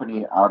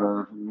company out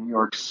of New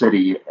York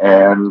City,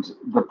 and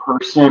the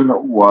person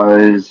who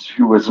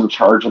was in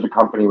charge of the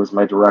company was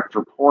my direct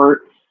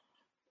report,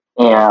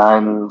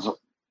 and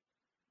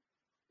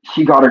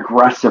he got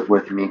aggressive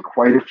with me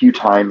quite a few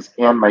times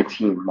and my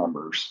team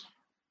members.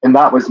 And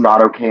that was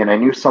not okay, and I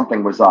knew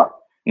something was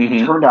up. Mm-hmm.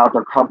 It turned out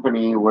their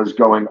company was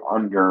going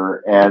under,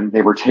 and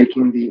they were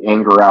taking the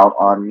anger out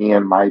on me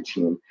and my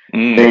team.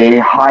 They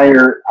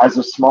hired, as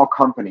a small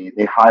company,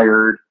 they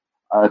hired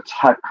a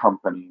tech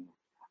company.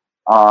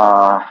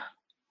 I'm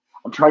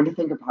trying to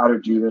think of how to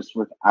do this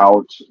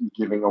without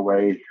giving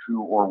away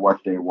who or what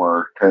they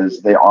were,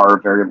 because they are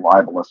a very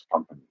libelous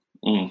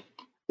company.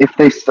 If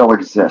they still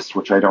exist,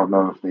 which I don't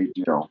know if they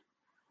do.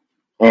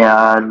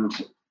 And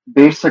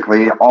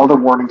basically, all the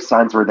warning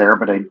signs were there,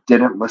 but I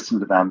didn't listen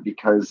to them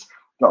because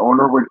the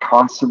owner would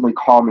constantly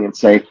call me and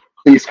say,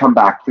 please come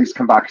back,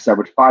 because I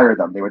would fire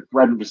them. They would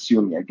threaten to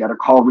sue me. I'd get a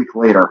call a week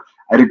later.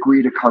 I'd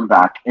agree to come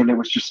back. And it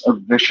was just a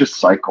vicious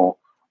cycle.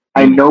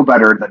 I know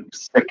better than to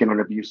stick in an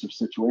abusive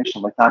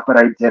situation like that, but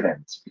I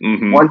didn't.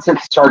 Once it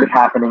started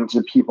happening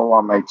to people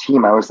on my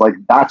team, I was like,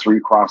 that's where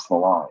you cross the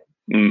line.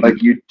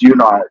 Like, you do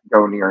not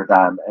go near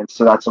them. And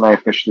so that's when I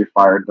officially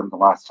fired them the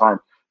last time.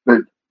 But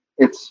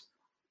it's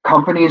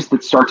companies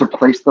that start to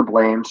place the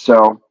blame.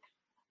 So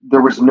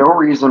there was no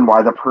reason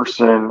why the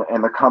person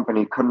and the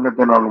company couldn't have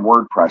been on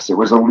WordPress. It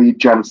was a lead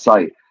gen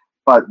site,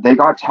 but they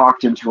got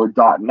talked into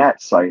a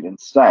 .NET site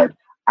instead.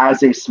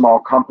 As a small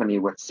company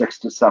with 6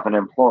 to 7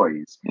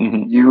 employees,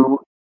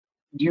 you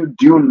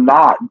do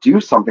not do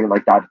something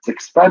like that. It's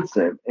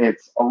expensive.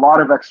 It's a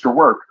lot of extra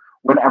work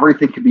when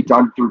everything can be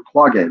done through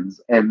plugins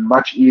and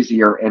much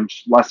easier and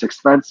less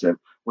expensive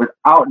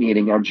without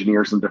needing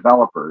engineers and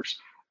developers.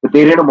 But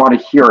they didn't want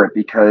to hear it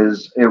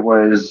because it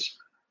was,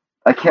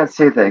 I can't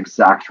say the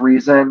exact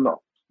reason,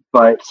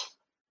 but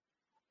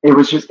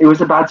it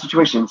was a bad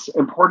situation. It's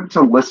important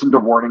to listen to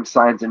warning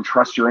signs and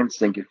trust your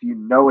instinct. If you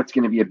know it's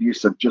going to be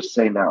abusive, just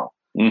say no.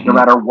 No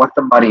matter what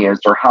the money is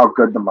or how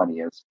good the money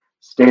is,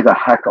 stay the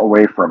heck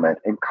away from it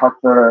and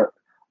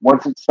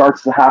once it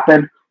starts to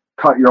happen,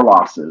 cut your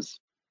losses.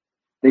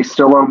 They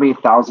still owe me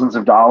thousands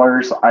of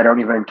dollars. I don't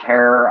even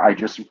care.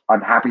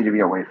 I'm happy to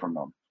be away from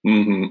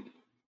them.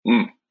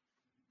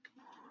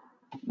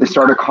 They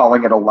started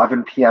calling at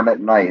 11 p.m. at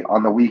night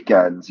on the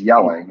weekends,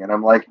 yelling, and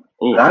I'm like,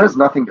 that has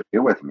nothing to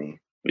do with me.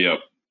 Yep.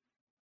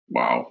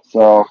 Wow.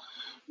 So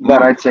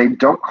then I'd say,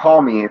 don't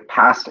call me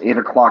past 8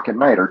 o'clock at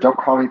night, or don't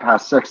call me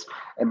past 6,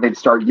 and they'd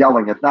start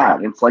yelling at that.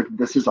 And it's like,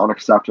 this is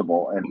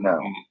unacceptable, and no.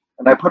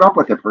 And I put up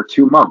with it for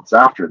 2 months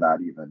after that,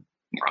 even.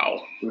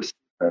 Wow. It was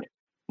good.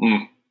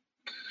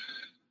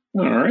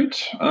 All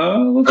right. I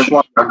was a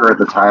lot younger at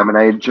the time, and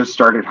I had just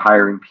started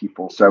hiring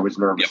people, so I was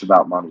nervous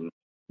about money.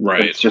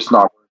 Right. It's just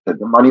not worth it.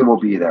 The money will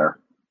be there.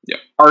 Yep.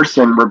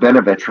 Arsen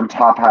Rabinovich from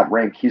Top Hat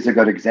Rank, he's a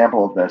good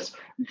example of this.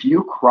 If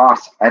you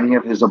cross any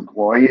of his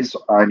employees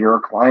and you're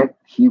a client,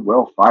 he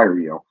will fire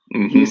you.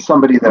 He's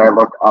somebody that I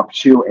look up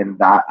to in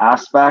that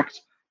aspect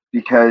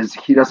because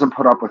he doesn't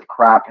put up with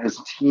crap. His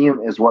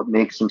team is what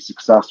makes him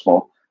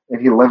successful,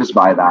 and he lives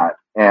by that.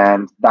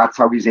 And that's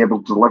how he's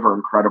able to deliver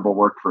incredible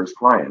work for his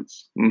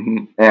clients.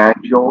 And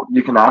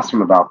you can ask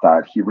him about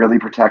that. He really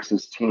protects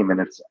his team, and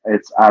it's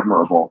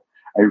admirable.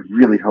 I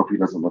really hope he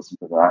doesn't listen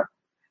to that.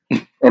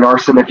 And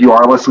Arsen, if you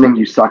are listening,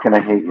 you suck and I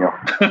hate you.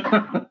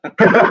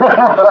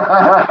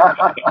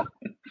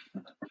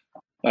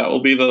 That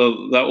will be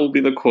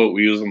the quote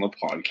we use on the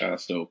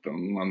podcast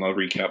open on the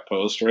recap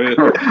post, right?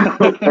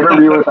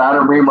 Interview with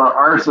Adam Riemer,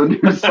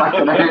 Arsen, you suck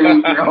and I hate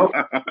you.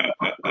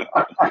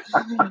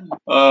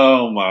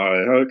 Oh my,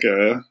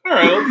 okay. All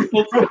right,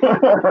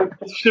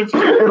 let's shift.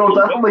 It'll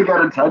definitely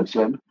get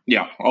attention.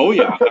 Yeah. Oh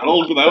yeah.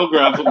 That'll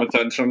grab some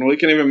attention. We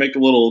can even make a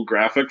little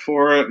graphic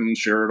for it and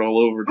share it all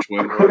over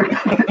Twitter.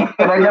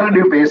 Can I get a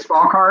new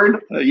baseball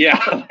card? Yeah.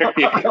 There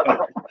you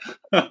go.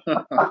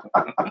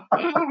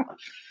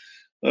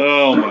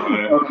 Oh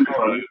my.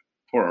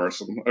 Poor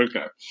Arsen.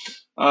 Okay.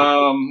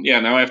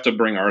 Yeah, now I have to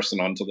bring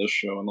Arsen onto this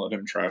show and let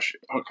him trash you.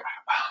 Okay.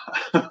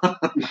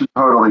 You should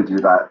totally do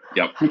that.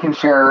 Yep. He can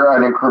share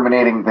an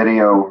incriminating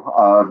video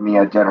of me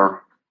at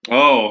dinner.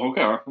 Oh,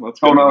 okay. That's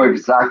good. I'll know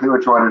exactly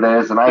which one it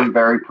is, and I'm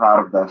very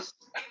proud of this.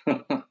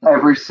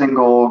 Every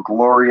single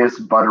glorious,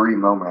 buttery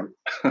moment.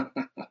 All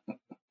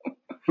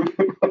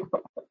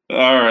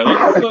right.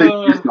 I think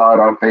you saw it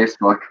on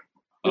Facebook.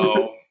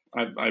 Oh,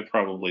 I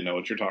probably know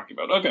what you're talking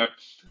about. Okay.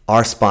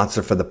 Our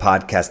sponsor for the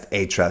podcast,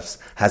 Ahrefs,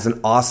 has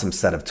an awesome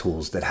set of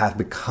tools that have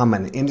become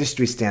an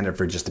industry standard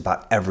for just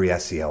about every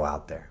SEO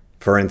out there.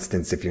 For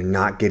instance, if you're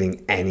not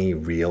getting any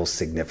real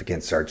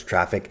significant search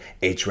traffic,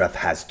 Ahrefs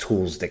has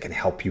tools that can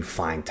help you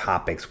find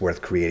topics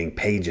worth creating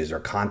pages or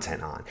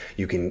content on.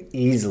 You can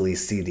easily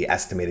see the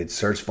estimated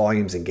search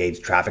volumes and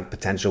gauge traffic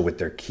potential with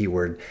their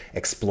Keyword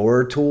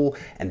Explorer tool,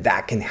 and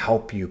that can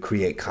help you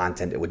create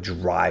content that would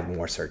drive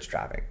more search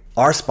traffic.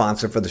 Our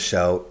sponsor for the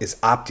show is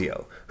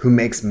Optio, who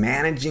makes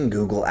managing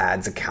Google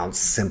Ads accounts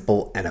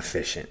simple and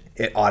efficient.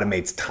 It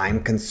automates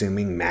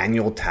time-consuming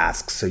manual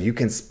tasks so you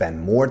can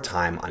spend more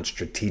time on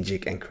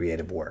strategic and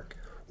creative work.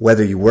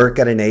 Whether you work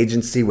at an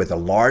agency with a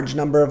large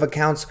number of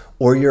accounts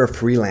or you're a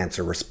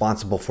freelancer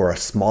responsible for a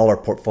smaller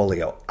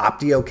portfolio,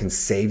 Optio can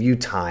save you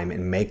time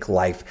and make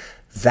life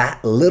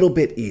that little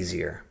bit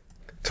easier.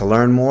 To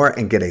learn more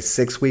and get a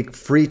 6-week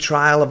free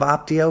trial of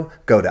Optio,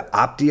 go to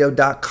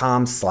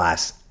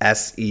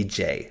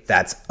optio.com/SEJ.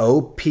 That's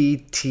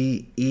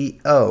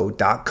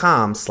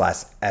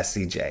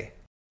opteo.com/SEJ.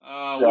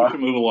 We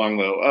can move along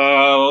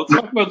though. Let's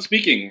talk about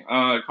speaking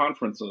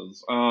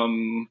conferences.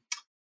 So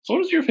what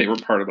is your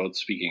favorite part about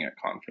speaking at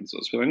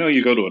conferences? Because I know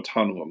you go to a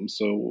ton of them.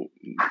 So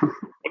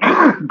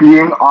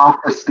being off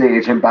the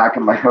stage and back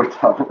in my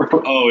hotel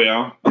room. Oh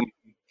yeah. So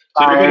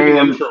you're going to be an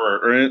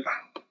introvert, right?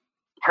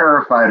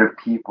 Terrified of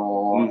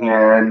people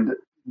and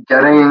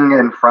getting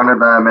in front of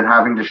them and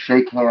having to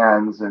shake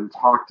hands and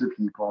talk to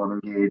people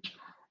and engage.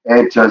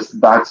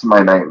 That's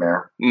my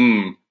nightmare.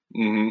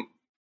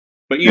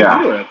 But you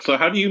do it. So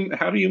how do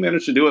you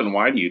manage to do it, and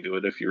why do you do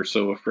it if you're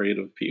so afraid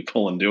of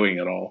people and doing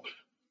it all?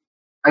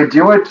 I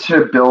do it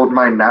to build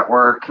my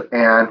network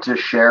and to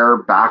share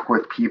back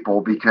with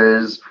people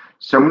because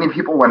so many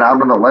people went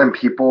out on the limb,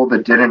 people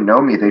that didn't know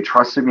me, they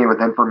trusted me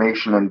with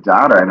information and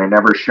data, and I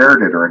never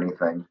shared it or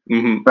anything.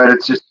 But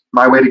it's just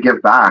my way to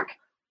give back.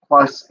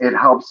 Plus, it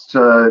helps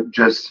to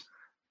just,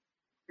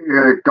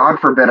 God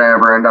forbid I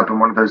ever end up in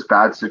one of those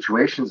bad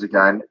situations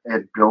again,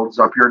 it builds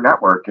up your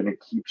network and it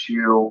keeps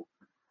you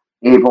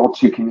able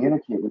to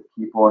communicate with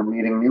people and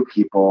meeting new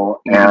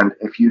people. And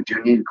if you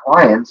do need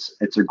clients,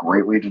 it's a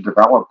great way to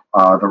develop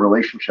the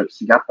relationships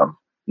to get them.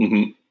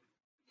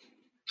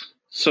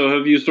 So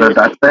have you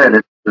that's it.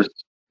 It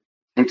just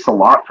takes a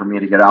lot for me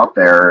to get out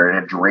there,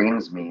 and it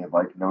drains me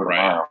like no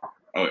tomorrow.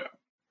 Oh yeah.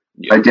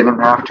 If I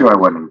didn't have to, I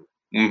wouldn't.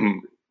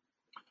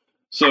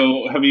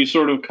 So have you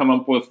sort of come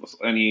up with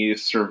any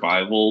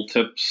survival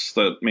tips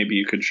that maybe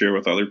you could share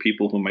with other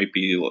people who might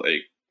be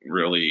like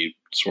really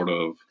sort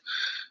of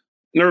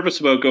nervous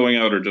about going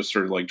out, or just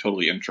sort of like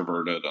totally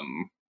introverted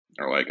and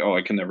are like, oh,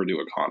 I can never do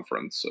a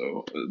conference.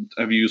 So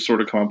have you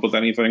sort of come up with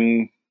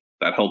anything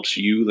that helps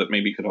you that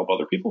maybe could help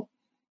other people?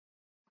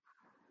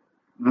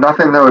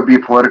 Nothing that would be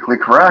politically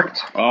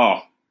correct.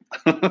 Oh.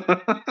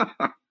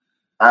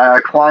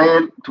 A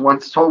client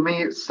once told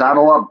me,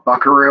 saddle up,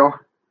 buckaroo.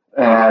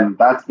 And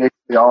that's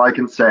basically all I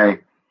can say.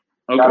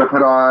 Okay. Got to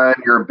put on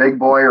your big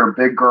boy or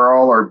big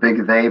girl or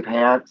big they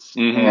pants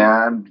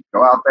and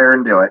go out there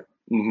and do it.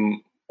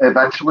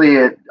 Eventually,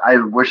 I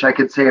wish I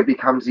could say it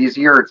becomes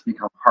easier. It's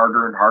become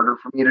harder and harder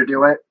for me to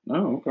do it.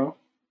 Oh,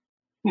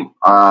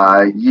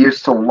 okay.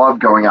 Used to love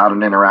going out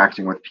and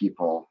interacting with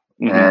people,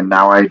 and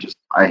now I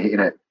hate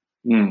it.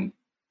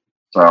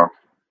 So,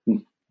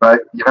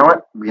 but you know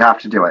what? We have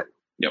to do it.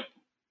 Yep.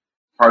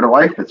 Part of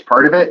life. It's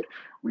part of it.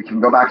 We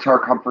can go back to our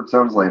comfort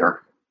zones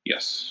later.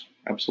 Yes,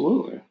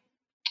 absolutely.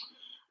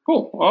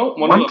 Cool. Well,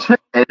 one tip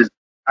is,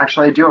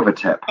 actually, I do have a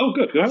tip. Oh,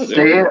 good. Go ahead.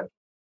 Stay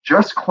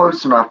just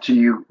close enough to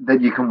you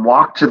that you can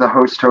walk to the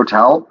host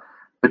hotel,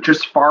 but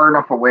just far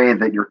enough away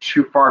that you're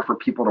too far for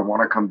people to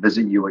want to come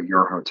visit you at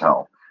your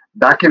hotel.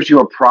 That gives you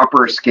a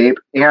proper escape,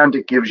 and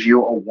it gives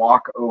you a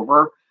walk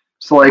over.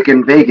 So like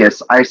in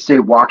Vegas, I stay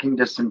walking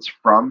distance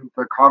from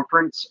the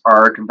conference,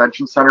 our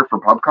convention center for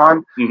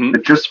PubCon,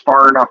 but just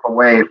far enough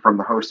away from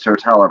the host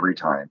hotel every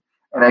time.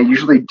 And I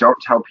usually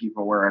don't tell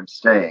people where I'm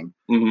staying.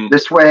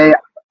 This way,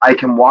 I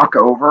can walk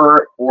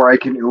over or I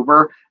can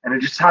Uber, and I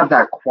just have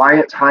that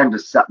quiet time to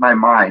set my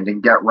mind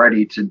and get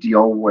ready to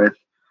deal with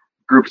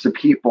groups of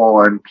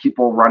people and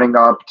people running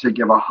up to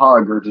give a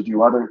hug or to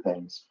do other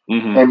things.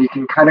 And you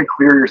can kind of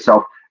clear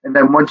yourself. And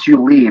then once you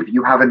leave,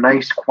 you have a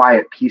nice,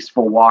 quiet,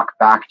 peaceful walk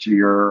back to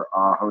your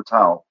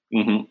hotel.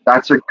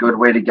 That's a good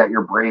way to get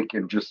your break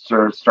and just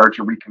to start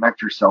to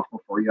reconnect yourself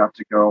before you have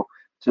to go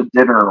to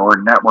dinner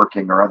or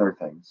networking or other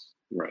things.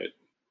 Right.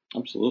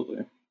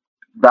 Absolutely.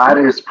 That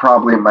is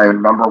probably my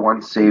number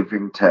one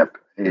saving tip,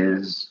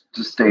 is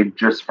to stay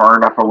just far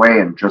enough away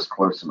and just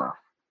close enough.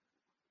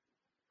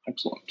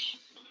 Excellent.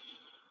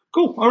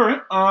 Cool. All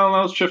right.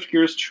 Let's shift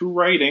gears to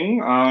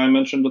writing. I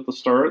mentioned at the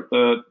start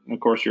that, of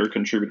course, you're a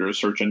contributor to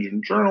Search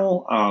Engine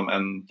Journal,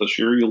 and this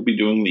year you'll be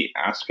doing the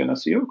Ask an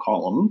SEO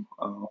column,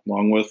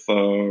 along with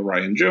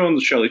Ryan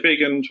Jones, Shelley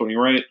Fagan, Tony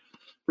Wright.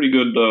 Pretty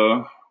good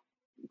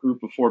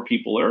group of 4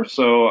 people there.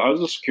 So I was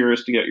just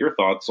curious to get your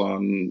thoughts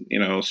on,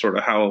 sort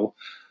of how,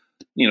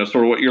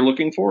 sort of what you're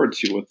looking forward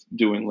to with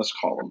doing this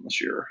column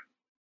this year.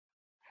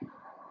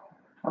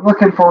 I'm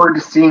looking forward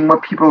to seeing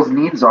what people's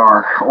needs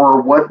are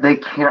or what they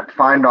can't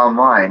find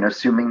online,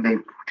 assuming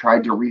they've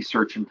tried to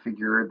research and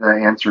figure the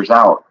answers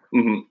out.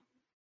 It's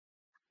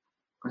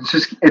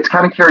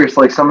kind of curious.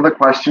 Like some of the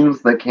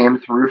questions that came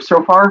through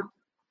so far,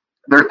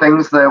 they're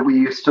things that we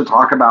used to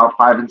talk about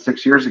 5 and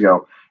 6 years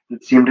ago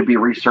that seem to be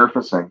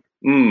resurfacing.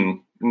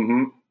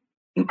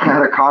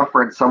 At a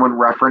conference, someone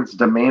referenced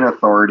domain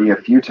authority a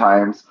few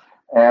times,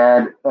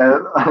 and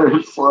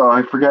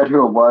I forget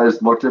who it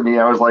was, looked at me.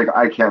 I was like,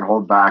 I can't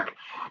hold back.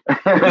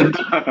 And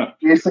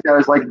basically, I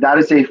was like, that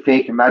is a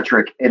fake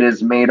metric. It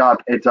is made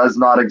up. It does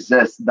not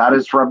exist. That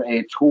is from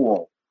a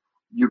tool.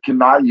 You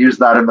cannot use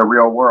that in the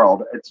real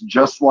world. It's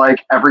just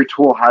like every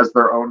tool has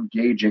their own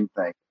gauging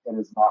thing. It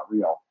is not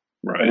real.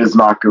 Right. It is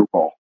not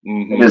Google.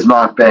 It is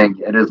not Bing.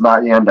 It is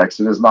not Yandex.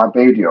 It is not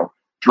Baidu.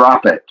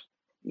 Drop it.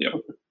 Yep.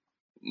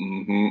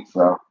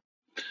 So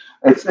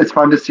it's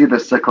fun to see the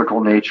cyclical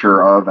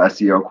nature of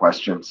SEO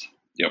questions.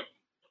 Yep.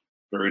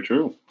 Very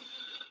true.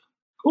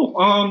 Cool.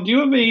 Do you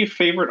have a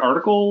favorite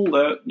article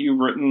that you've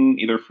written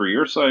either for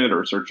your site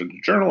or Search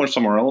Engine Journal or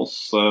somewhere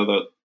else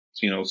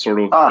that's, sort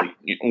of like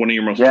one of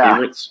your most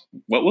favorites?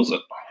 What was it?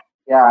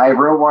 Yeah, I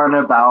wrote one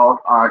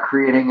about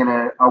creating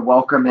a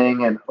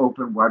welcoming and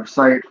open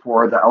website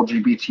for the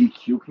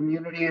LGBTQ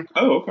community.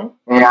 Oh, okay.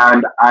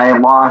 And I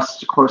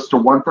lost close to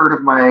 1/3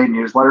 of my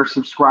newsletter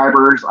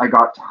subscribers. I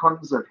got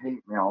tons of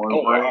hate mail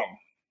over it.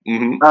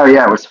 Oh,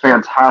 yeah, it was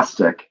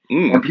fantastic.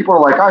 And people were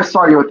like, I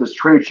saw you at this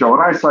trade show,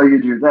 and I saw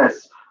you do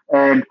this.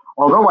 And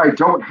although I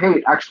don't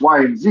hate X, Y,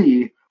 and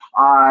Z,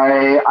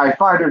 I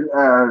find it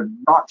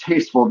not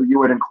tasteful that you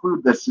would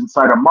include this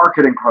inside a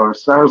marketing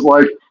post. So I was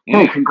like,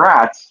 hey,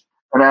 congrats.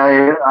 And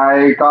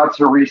I got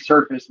to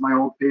resurface my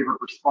old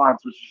favorite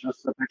response, which is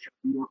just a picture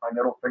of me with my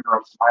middle finger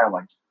up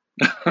smiling.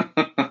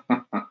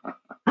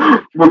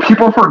 What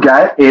people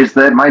forget is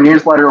that my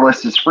newsletter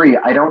list is free.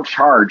 I don't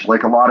charge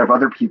like a lot of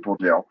other people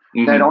do.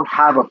 I don't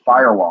have a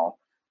firewall.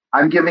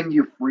 I'm giving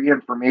you free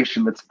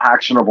information that's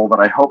actionable that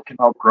I hope can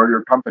help grow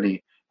your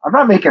company. I'm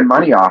not making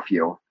money off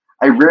you.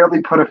 I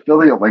rarely put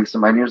affiliate links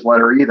in my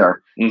newsletter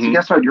either. So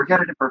guess what? You're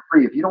getting it for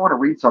free. If you don't want to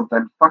read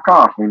something, fuck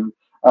off.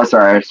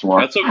 Sorry, I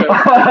swore. That's okay.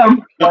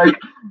 Like,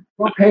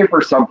 go pay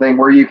for something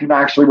where you can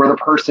actually, where the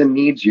person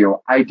needs you.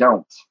 I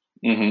don't.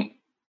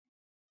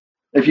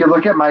 If you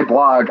look at my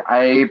blog,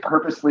 I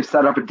purposely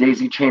set up a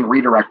daisy chain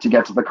redirect to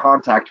get to the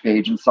contact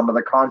page and some of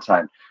the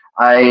content.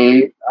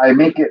 I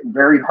make it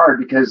very hard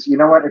because, you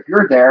know what, if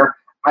you're there,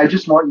 I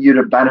just want you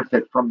to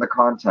benefit from the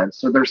content.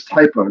 So there's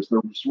typos,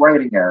 there's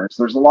writing errors,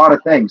 there's a lot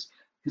of things.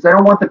 because I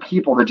don't want the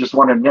people that just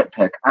want to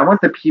nitpick. I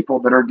want the people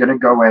that are going to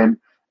go in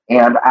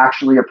and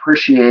actually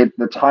appreciate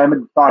the time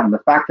and thought and the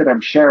fact that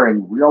I'm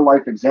sharing real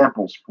life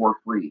examples for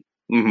free.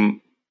 Mm-hmm.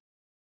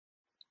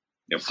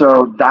 Yep.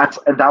 So that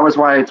was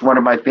why it's one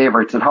of my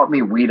favorites. It helped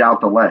me weed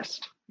out the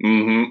list.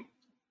 Mm-hmm.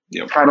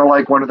 Yep. It's kind of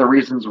like one of the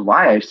reasons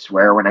why I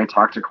swear when I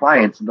talk to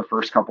clients the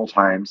first couple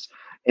times.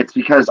 It's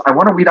because I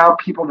want to weed out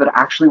people that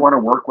actually want to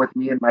work with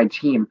me and my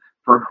team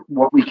for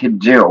what we can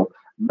do,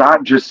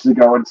 not just to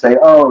go and say,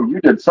 "Oh, you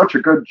did such a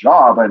good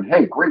job," and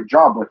 "Hey, great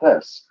job with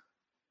this."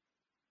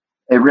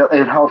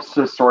 It helps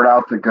to sort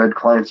out the good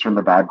clients from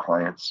the bad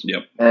clients.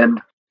 Yep.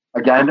 And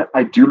again,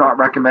 I do not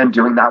recommend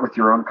doing that with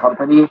your own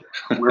company.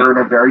 We're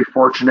in a very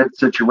fortunate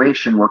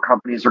situation where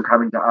companies are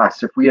coming to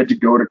us. If we had to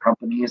go to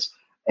companies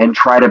and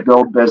try to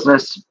build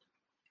business,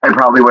 I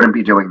probably wouldn't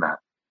be doing that.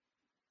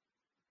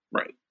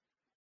 Right.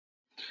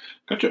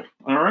 Gotcha.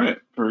 All right.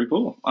 Very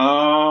cool.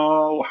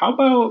 How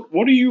about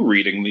what are you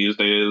reading these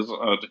days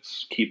to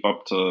keep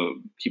up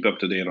to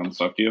date on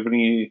stuff? Do you have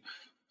any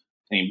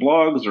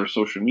blogs or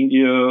social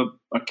media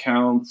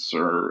accounts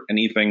or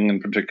anything in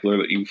particular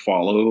that you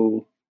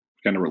follow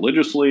kind of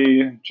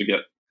religiously to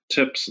get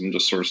tips and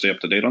just sort of stay up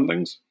to date on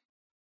things?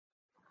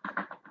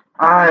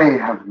 I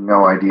have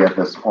no idea at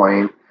this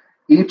point.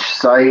 Each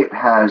site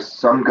has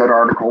some good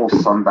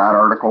articles, some bad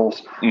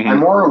articles. I Mm-hmm.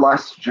 more or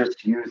less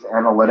just use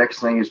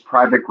analytics and I use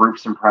private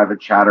groups and private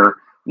chatter.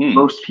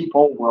 Most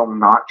people will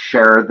not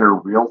share their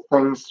real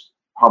things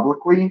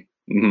publicly.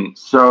 Mm-hmm.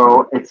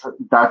 So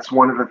that's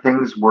one of the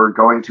things where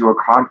going to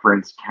a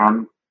conference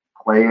can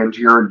play into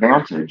your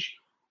advantage.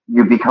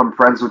 You become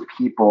friends with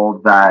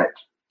people that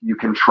you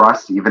can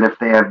trust, even if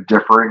they have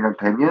differing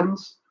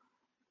opinions,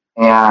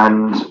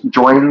 and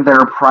join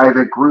their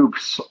private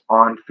groups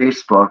on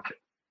Facebook.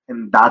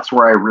 And that's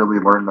where I really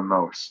learn the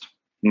most.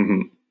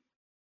 Mm-hmm.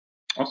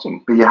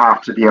 Awesome. But you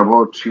have to be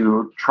able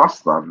to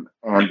trust them,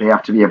 and they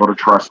have to be able to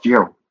trust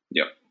you.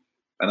 Yep.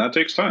 And that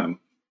takes time.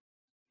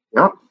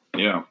 Yep.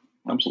 Yeah,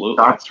 absolutely.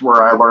 That's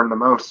where I learn the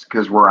most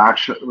because we're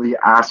actually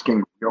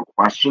asking real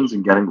questions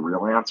and getting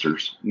real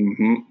answers.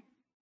 Mm-hmm.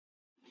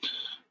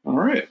 All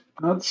right.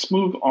 Let's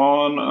move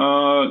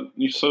on.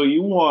 So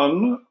you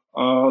won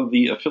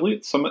the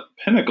Affiliate Summit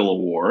Pinnacle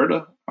Award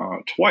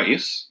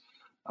twice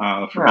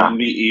for Yeah. being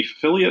the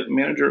Affiliate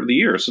Manager of the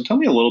Year. So tell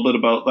me a little bit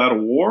about that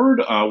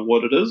award,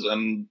 what it is,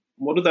 and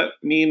what did that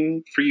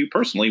mean for you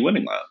personally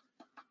winning that?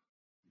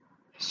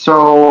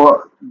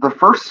 So the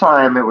first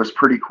time it was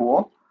pretty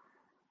cool.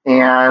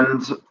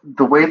 And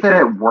the way that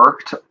it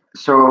worked,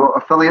 so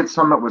Affiliate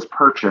Summit was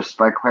purchased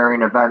by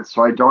Clarion Events,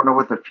 so I don't know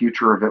what the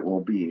future of it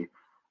will be.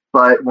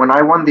 But when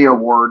I won the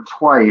award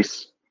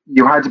twice,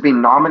 you had to be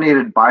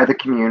nominated by the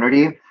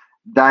community.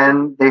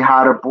 Then they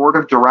had a board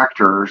of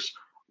directors,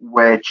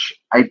 which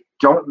I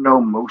don't know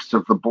most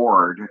of the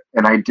board,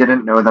 and I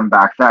didn't know them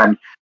back then.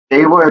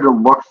 They would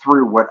look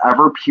through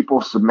whatever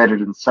people submitted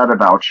and said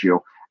about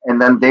you,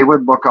 and then they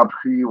would look up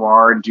who you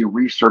are and do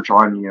research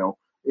on you.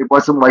 It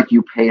wasn't like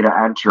you pay to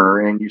enter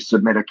and you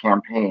submit a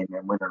campaign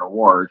and win an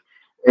award.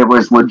 It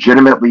was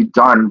legitimately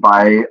done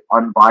by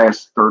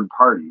unbiased third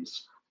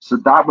parties. So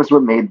that was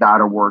what made that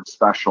award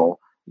special.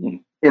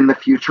 Mm. In the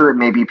future, it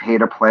may be pay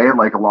to play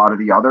like a lot of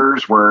the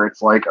others, where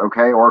it's like,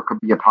 okay, or it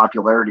could be a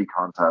popularity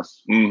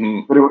contest.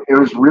 Mm-hmm. But it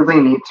was really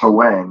neat to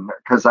win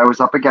because I was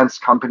up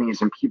against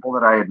companies and people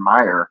that I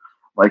admire,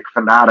 like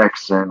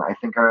Fanatics and I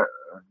think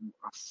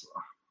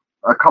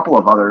a couple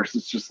of others.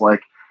 It's just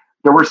like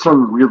there were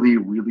some really,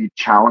 really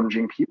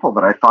challenging people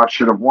that I thought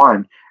should have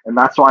won. And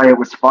that's why it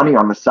was funny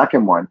on the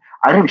second one.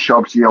 I didn't show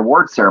up to the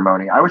award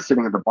ceremony. I was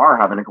sitting at the bar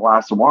having a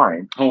glass of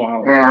wine. Oh,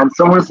 wow. And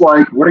someone was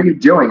like, "What are you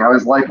doing?" I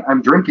was like,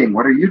 "I'm drinking.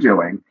 What are you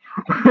doing?"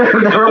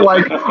 And they were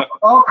like,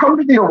 "I'll come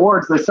to the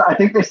awards." I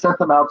think they sent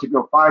them out to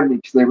go find me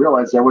because they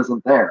realized I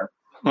wasn't there.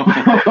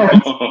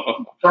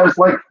 I was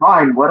like,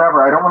 fine,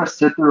 whatever. I don't want to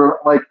sit through,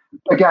 like,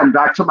 again,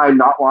 back to my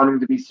not wanting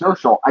to be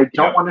social. I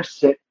don't want to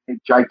sit in a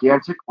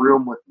gigantic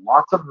room with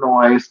lots of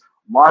noise,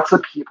 lots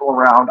of people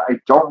around. I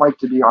don't like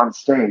to be on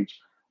stage.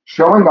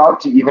 Showing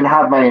up to even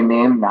have my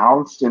name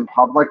announced in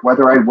public,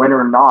 whether I win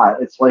or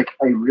not, it's like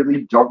I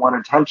really don't want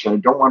attention. I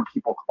don't want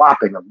people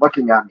clapping and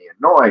looking at me and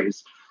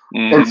noise.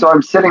 And so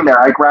I'm sitting there.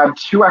 I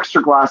grabbed 2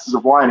 extra glasses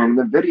of wine. And in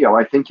the video,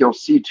 I think you'll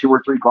see 2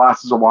 or 3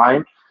 glasses of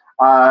wine.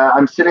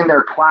 I'm sitting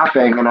there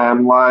clapping, and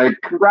I'm like,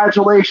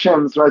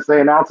 "Congratulations!" As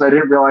they announced, I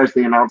didn't realize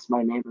they announced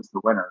my name as the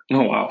winner.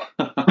 Oh, wow.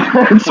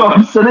 And so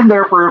I'm sitting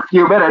there for a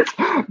few minutes.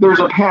 There's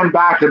a pan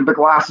back, and the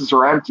glasses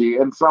are empty,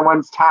 and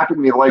someone's tapping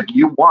me like,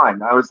 "You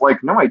won." I was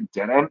like, "No, I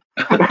didn't."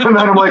 And then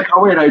I'm like,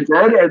 "Oh wait, I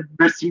did." And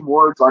Missy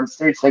Ward's on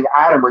stage saying,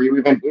 "Adam, are you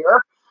even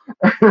here?"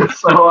 And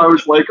so I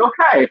was like,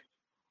 "Okay."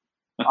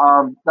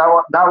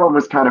 That one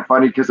was kind of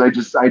funny because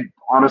I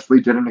honestly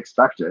didn't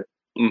expect it.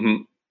 Mm-hmm.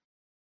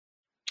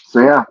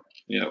 So yeah.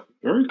 Yeah,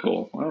 very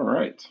cool. All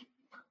right.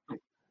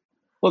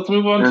 Let's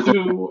move on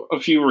to a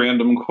few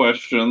random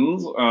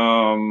questions.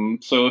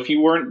 So if you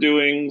weren't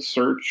doing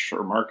search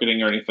or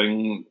marketing or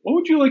anything, what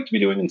would you like to be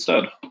doing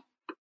instead?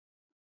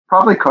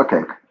 Probably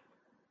cooking.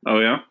 Oh,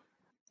 yeah?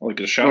 Like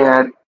a chef?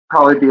 And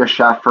Probably be a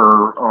chef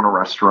or own a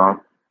restaurant.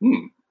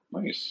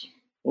 Nice.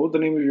 What would the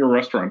name of your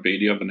restaurant be?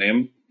 Do you have a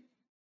name?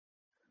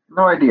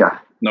 No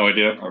idea. No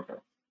idea? Okay.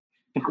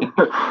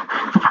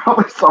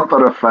 Probably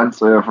something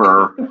offensive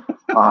or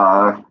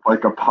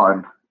like a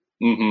pun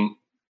Mm-hmm.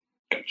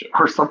 Gotcha.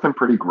 or something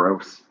pretty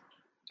gross.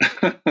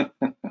 Probably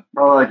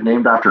like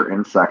named after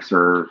insects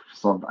or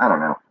something. I don't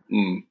know.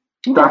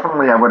 Okay.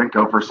 Definitely, I wouldn't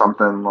go for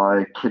something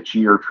like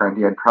kitschy or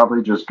trendy. I'd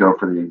probably just go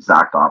for the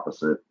exact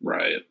opposite.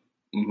 Right.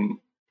 Mm-hmm.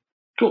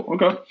 Cool.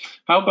 Okay.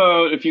 How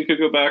about if you could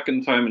go back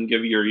in time and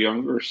give your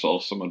younger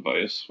self some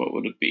advice, what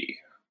would it be?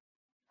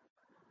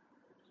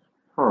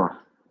 Huh.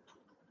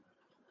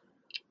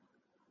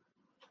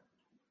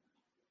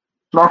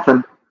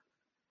 Nothing.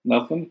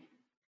 Nothing?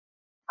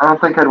 I don't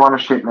think I'd want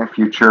to shape my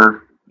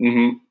future.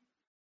 Mm-hmm.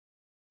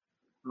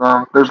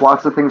 No, there's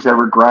lots of things I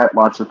regret,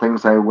 lots of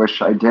things I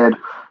wish I did,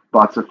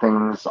 lots of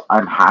things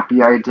I'm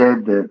happy I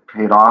did that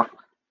paid off,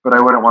 but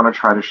I wouldn't want to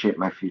try to shape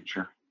my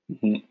future.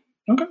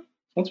 Mm-hmm. Okay.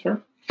 That's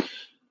fair.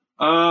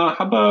 How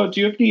about,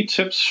 do you have any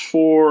tips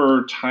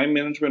for time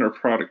management or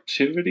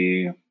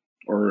productivity?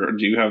 Or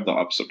do you have the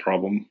opposite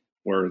problem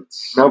where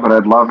it's, No, but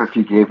I'd love if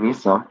you gave me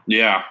some.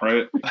 yeah,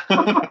 right?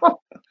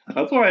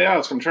 That's why I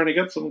ask. I'm trying to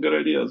get some good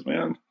ideas,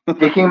 man.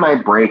 Taking my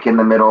break in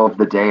the middle of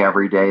the day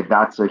every day,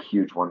 that's a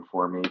huge one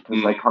for me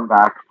because I come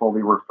back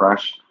fully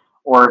refreshed.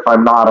 Or if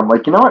I'm not, I'm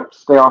like, you know what?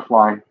 Stay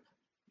offline.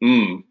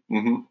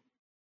 Mm-hmm.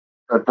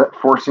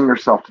 Forcing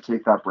yourself to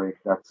take that break,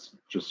 that's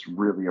just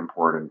really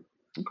important.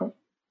 Okay.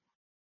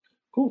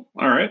 Cool.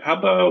 All right. How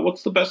about,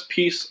 what's the best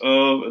piece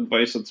of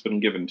advice that's been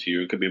given to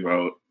you? It could be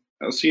about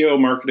SEO,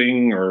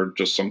 marketing, or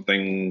just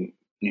something,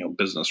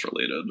 business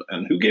related.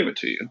 And who gave it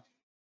to you?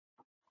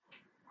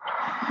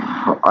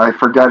 I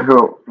forget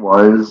who it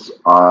was.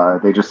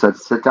 They just said,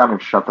 sit down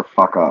and shut the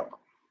fuck up.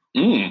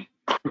 Mm.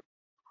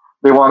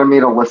 They wanted me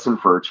to listen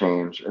for a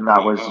change, and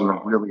that was a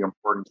Oh. really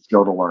important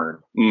skill to learn.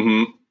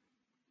 Mm-hmm.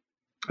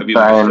 Have you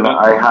Then mastered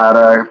it? I had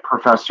a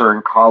professor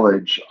in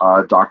college,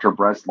 Dr.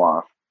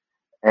 Breslov,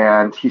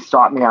 and he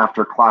stopped me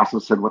after class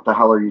and said, what the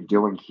hell are you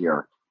doing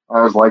here?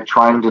 I was like,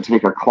 trying to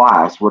take a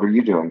class. What are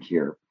you doing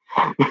here?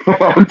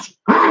 And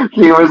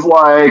he was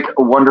like,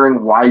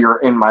 wondering why you're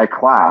in my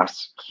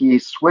class. He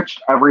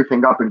switched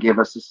everything up and gave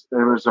us, it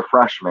was a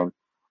freshman,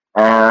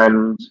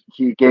 and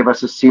he gave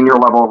us a senior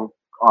level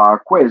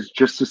quiz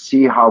just to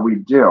see how we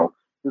do.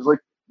 He was like,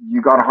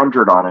 "You got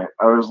 100 on it."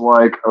 I was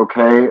like,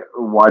 "Okay,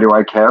 why do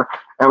I care?"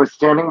 I was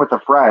standing with a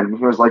friend, and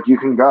he was like, "You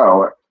can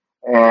go,"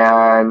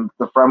 and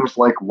the friend was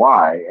like,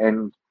 "Why?"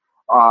 And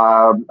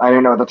I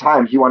didn't know at the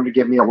time. He wanted to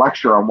give me a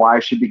lecture on why I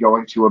should be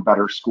going to a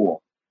better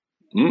school.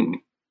 Mm.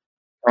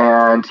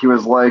 And he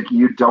was like,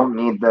 "You don't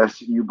need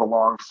this. You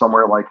belong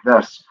somewhere like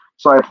this."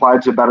 So I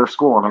applied to a better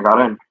school, and I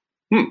got in.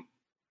 Hmm.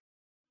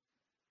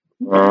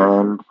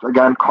 And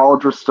again,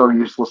 college was still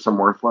useless and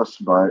worthless,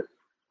 but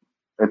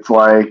it's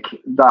like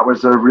that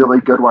was a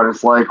really good one.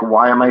 It's like,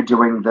 why am I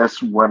doing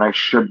this when I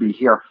should be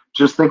here?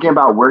 Just thinking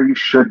about where you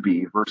should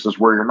be versus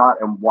where you're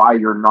not and why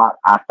you're not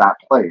at that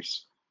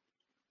place.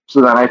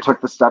 So then I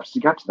took the steps to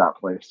get to that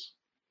place.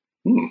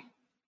 Hmm.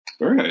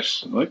 Very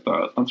nice. I like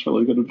that. That's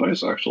really good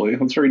advice, actually.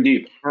 That's very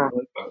deep. I Yeah,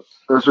 like that.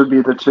 those would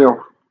be the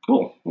two.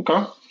 Cool.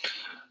 Okay.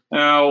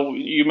 Now,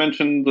 you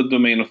mentioned the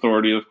domain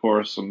authority, of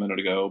course, a minute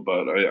ago,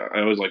 but I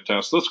always like to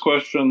ask this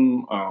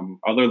question.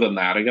 Other than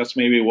that, I guess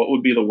maybe what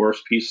would be the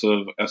worst piece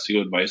of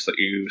SEO advice that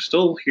you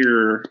still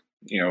hear,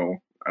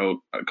 out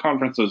at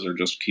conferences or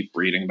just keep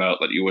reading about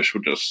that you wish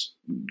would just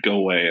go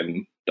away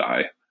and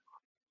die?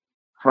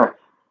 Huh.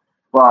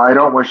 Well, I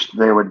don't wish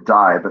they would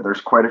die, but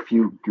there's quite a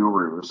few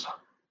gurus.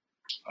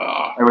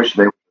 Ah. I wish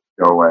they would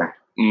go away.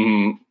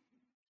 Mm.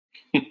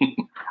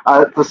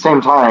 At the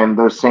same time,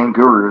 those same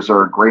gurus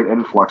are a great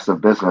influx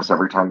of business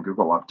every time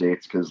Google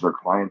updates because their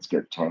clients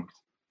get tanked.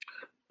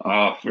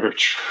 Ah, very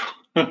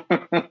true.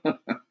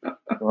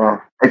 Yeah.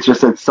 It's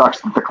just, it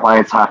sucks that the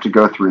clients have to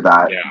go through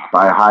that Yeah.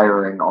 by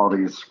hiring all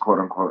these quote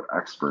unquote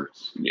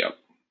experts. Yep.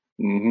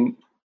 Mm-hmm.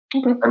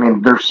 Okay. I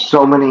mean, there's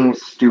so many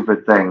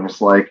stupid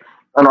things. Like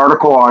an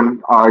article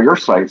on your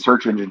site,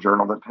 Search Engine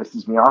Journal, that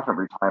pisses me off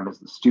every time is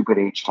the stupid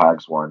H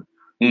tags one.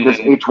 Because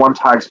Mm-hmm. H1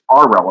 tags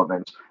are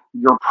relevant.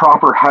 Your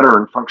proper header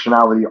and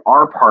functionality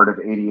are part of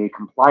ADA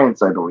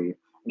compliance, I believe.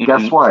 And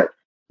guess Mm-hmm. what?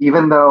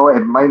 Even though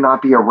it might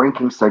not be a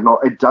ranking signal,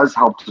 it does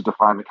help to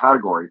define the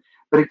category.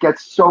 But it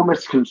gets so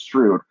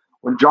misconstrued.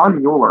 When John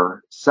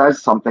Mueller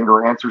says something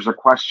or answers a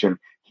question,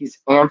 he's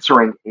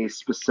answering a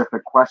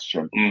specific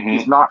question.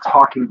 He's Mm-hmm. not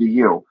talking to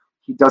you.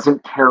 He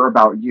doesn't care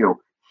about you.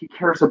 He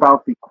cares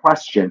about the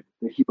question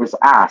that he was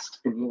asked,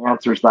 and he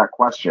answers that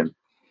question.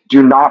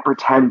 Do not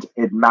pretend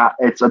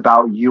it's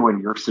about you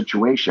and your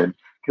situation,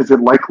 because it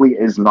likely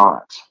is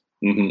not.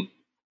 Mm-hmm.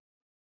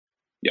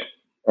 Yep.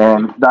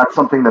 And that's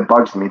something that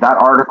bugs me. That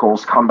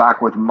article's come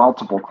back with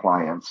multiple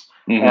clients.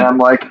 And Mm-hmm. I'm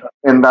like,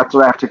 and that's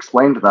what I have to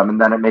explain to them. And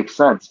then it makes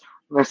sense.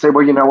 And they say,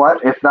 well, you know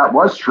what? If that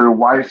was true,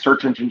 why is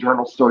Search Engine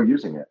Journal still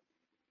using it?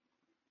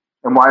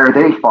 And why are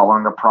they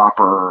following a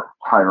proper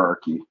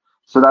hierarchy?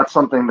 So that's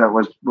something that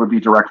would be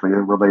directly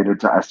related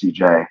to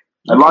SEJ.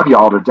 I Okay. love you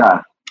all to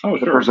death. Oh, But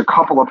sure. there's a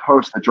couple of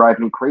posts that drive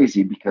me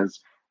crazy because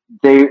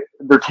they're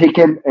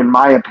taken, in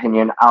my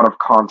opinion, out of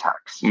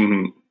context.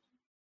 Mm-hmm.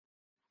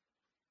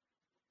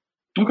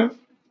 Okay.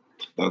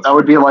 That's That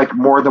would fair. be like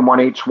more than one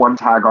H1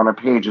 tag on a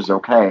page is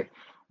okay.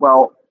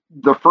 Well,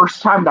 the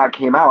first time that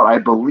came out, I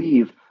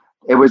believe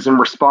it was in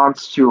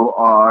response to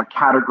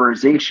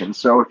categorization.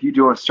 So if you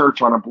do a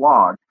search on a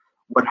blog,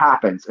 what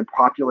happens? It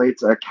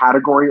populates a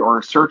category or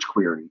a search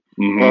query.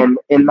 Mm-hmm. And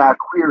in that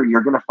query,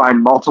 you're going to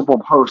find multiple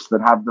posts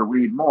that have the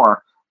read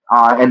more.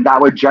 And that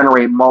would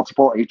generate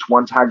multiple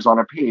H1 tags on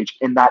a page.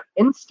 In that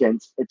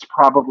instance, it's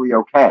probably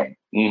okay.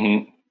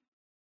 Mm-hmm.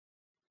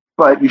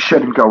 But you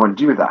shouldn't go and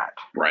do that.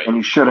 Right. And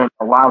you shouldn't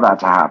allow that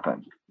to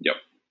happen. Yep.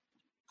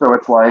 So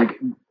it's like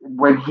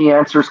when he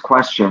answers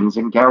questions,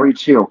 and Gary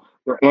too,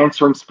 they're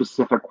answering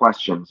specific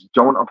questions.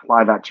 Don't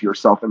apply that to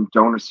yourself and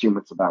don't assume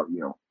it's about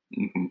you.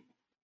 Mm-hmm.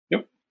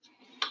 Yep.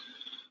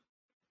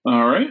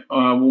 All right.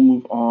 We'll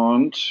move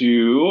on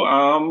to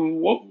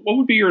what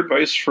would be your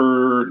advice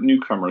for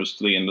newcomers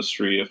to the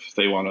industry if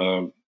they want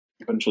to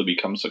eventually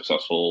become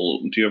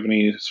successful? Do you have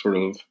any sort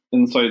of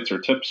insights or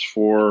tips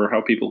for how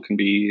people can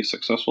be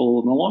successful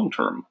in the long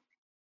term?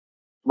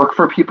 Look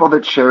for people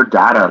that share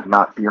data,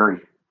 not theory.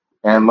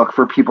 And look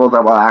for people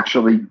that will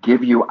actually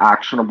give you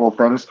actionable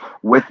things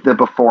with the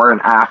before and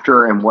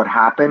after and what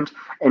happened.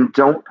 And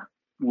don't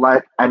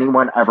let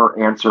anyone ever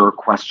answer a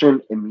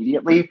question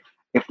immediately.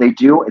 If they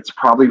do, it's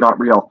probably not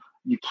real.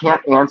 You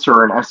can't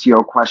answer an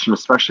SEO question,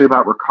 especially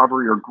about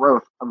recovery or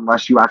growth,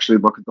 unless you actually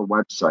look at the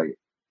website.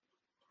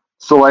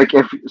 So, like,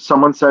 if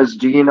someone says,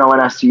 "Do you know an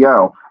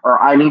SEO?" or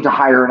 "I need to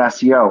hire an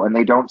SEO," and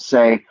they don't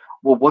say,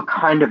 "Well, what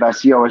kind of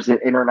SEO? Is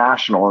it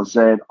international? Is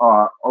it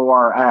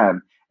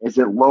ORM? Is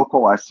it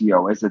local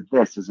SEO? Is it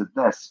this? Is it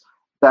this?"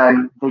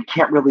 Then they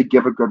can't really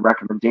give a good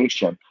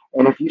recommendation.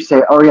 And if you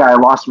say, "Oh yeah, I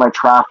lost my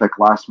traffic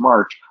last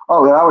March.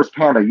 Oh, that was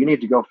Panda. You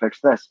need to go fix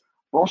this."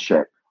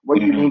 Bullshit. What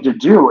you Mm-hmm. need to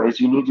do is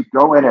you need to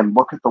go in and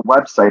look at the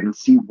website and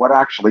see what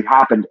actually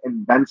happened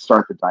and then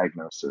start the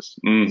diagnosis.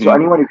 So Mm-hmm.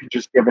 anyone who can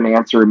just give an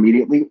answer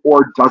immediately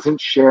or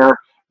doesn't share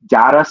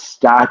data,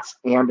 stats,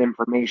 and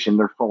information,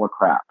 they're full of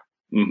crap.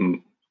 Mm-hmm.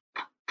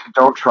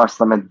 Don't trust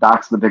them, and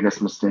that's the biggest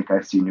mistake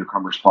I see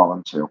newcomers fall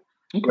into.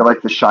 They Okay.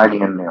 like the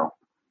shiny and new.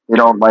 They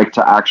don't like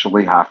to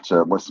actually have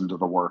to listen to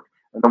the work.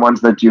 And the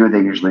ones that do, they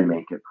usually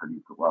make it pretty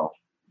well.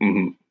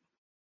 Mm-hmm.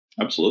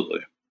 Absolutely.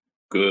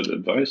 Good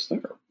advice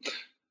there.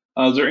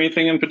 Is there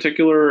anything in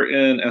particular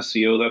in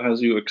SEO that has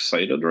you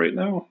excited right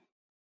now?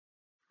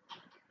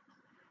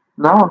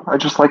 No, I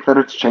just like that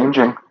it's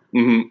changing.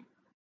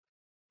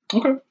 Mm-hmm.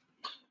 Okay.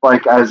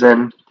 Like, as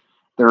in,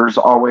 there's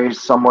always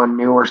someone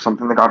new or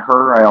something that got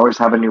hurt. I always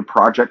have a new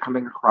project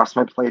coming across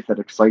my plate that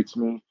excites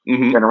me,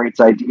 Mm-hmm. generates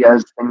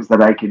ideas, things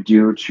that I could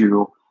do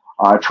to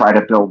try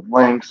to build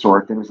links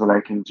or things that I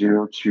can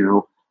do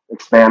to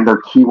expand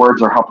their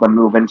keywords or help them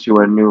move into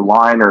a new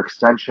line or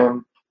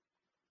extension.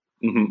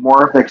 Mm-hmm.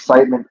 More of the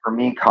excitement for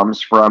me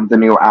comes from the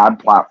new ad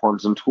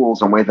platforms and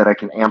tools and way that I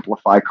can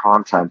amplify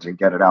content and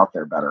get it out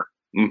there better.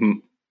 Mm-hmm.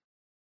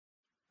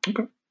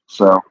 Okay.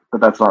 So,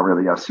 but that's not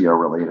really SEO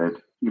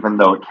related, even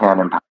though No. it can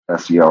impact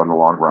SEO in the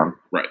long run.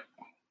 Right.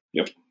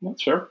 Yep.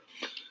 That's fair.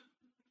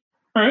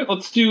 All right,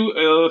 let's do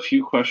a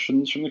few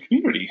questions from the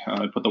community.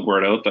 I put the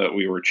word out that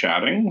we were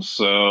chatting,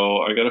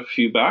 so I got a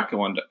few back I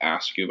wanted to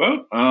ask you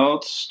about.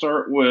 Let's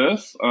start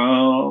with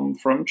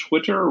from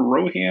Twitter,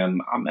 Rohan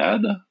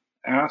Ahmed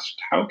asked,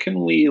 how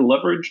can we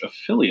leverage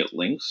affiliate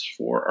links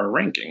for our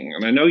ranking?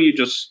 And I know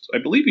I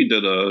believe you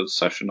did a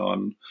session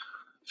on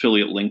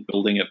affiliate link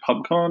building at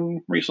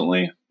PubCon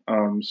recently.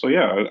 So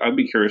yeah, I'd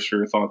be curious for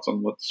your thoughts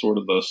on what's sort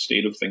of the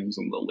state of things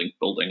in the link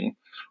building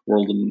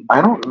world. And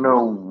I don't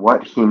know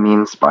what he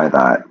means by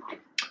that.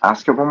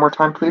 Ask it one more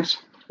time, please.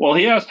 well,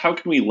 he asked, how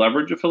can we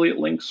leverage affiliate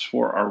links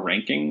for our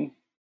ranking?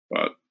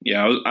 But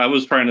yeah, I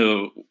was trying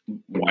to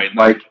widen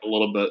that Like, a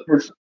little bit.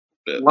 is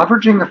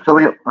leveraging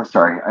affiliate. Oh,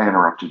 sorry, I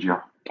interrupted you.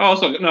 Oh,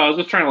 so no, I was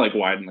just trying to like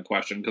widen the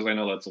question because I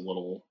know that's a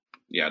little,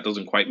 yeah, it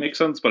doesn't quite make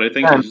sense. But I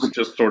think And he's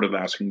just sort of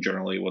asking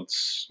generally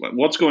what's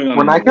going on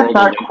when in I the get world of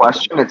that link building.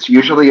 question, it's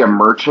usually a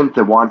merchant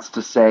that wants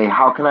to say,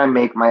 "How can I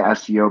make my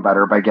SEO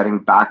better by getting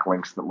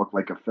backlinks that look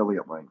like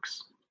affiliate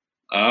links?"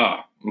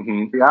 Ah,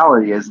 mm-hmm,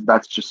 Reality is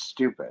that's just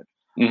stupid.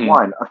 mm-hmm,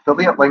 One,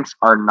 affiliate links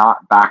are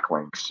not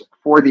backlinks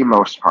for the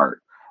most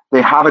part.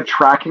 They have a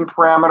tracking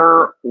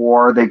parameter,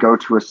 or they go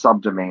to a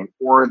subdomain,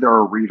 or they're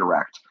a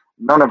redirect.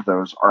 None of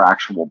those are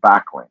actual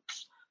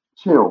backlinks.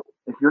 Two,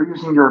 if you're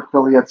using your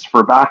affiliates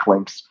for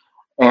backlinks,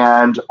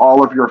 and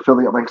all of your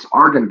affiliate links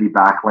are going to be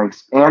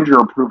backlinks, and you're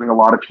approving a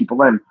lot of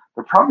people in,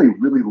 they're probably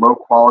really low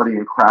quality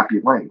and crappy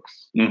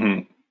links.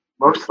 mm-hmm,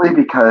 Mostly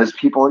because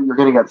you're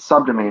going to get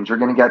subdomains, you're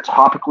going to get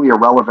topically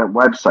irrelevant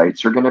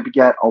websites, you're going to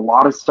get a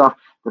lot of stuff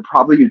that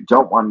probably you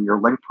don't want in your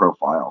link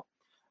profile.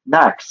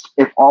 Next,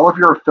 if all of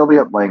your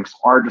affiliate links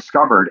are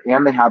discovered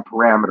and they have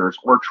parameters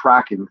or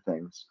tracking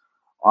things,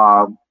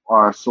 uh,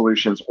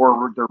 solutions,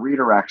 or the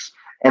redirects,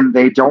 and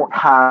they don't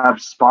have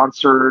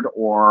sponsored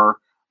or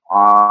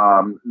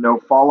no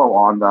follow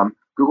on them,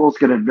 Google's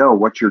going to know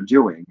what you're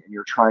doing and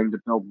you're trying to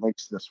build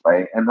links this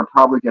way, and they're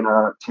probably going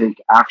to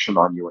take action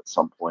on you at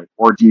some point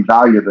or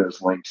devalue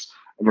those links,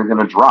 and you're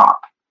going to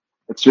drop.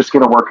 It's just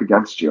going to work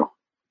against you.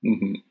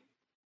 Mm-hmm.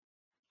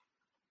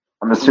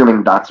 I'm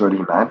assuming that's what he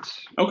meant,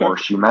 Okay. or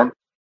she meant.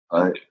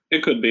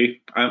 It could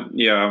be. I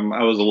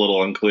was a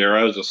little unclear.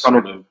 I was just I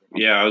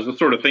was just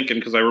sort of thinking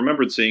because I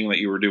remembered seeing that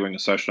you were doing a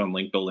session on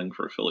link building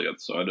for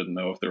affiliates, so I didn't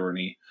know if there were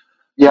any.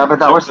 Yeah, but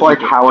that was like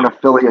how an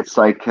affiliate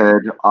site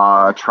could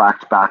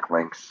track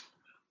backlinks.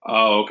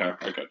 Oh, okay.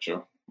 I got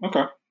you.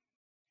 Okay.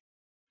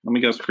 Let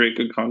me guess, create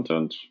good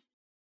content?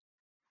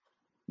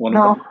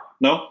 No.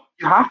 No?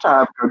 You have to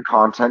have good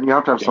content. You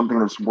have to have something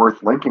that's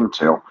worth linking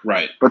to.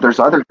 Right. But there's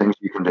other things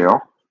you can do.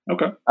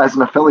 Okay. As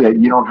an affiliate,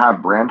 you don't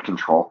have brand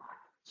control.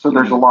 So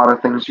there's a lot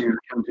of things you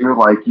can do,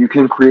 like you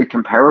can create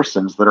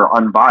comparisons that are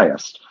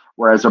unbiased,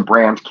 whereas a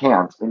brand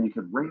can't. And you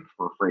could rank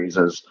for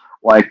phrases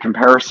like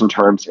comparison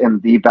terms in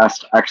the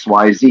best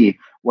XYZ,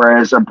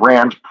 whereas a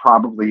brand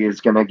probably is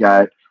going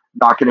to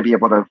not going to be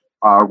able to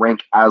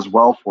rank as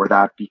well for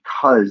that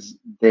because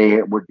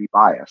they would be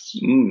biased. So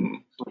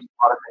there's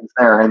a lot of things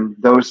there, and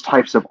those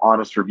types of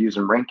honest reviews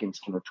and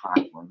rankings can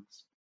attract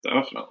links.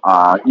 Definitely.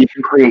 You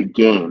can create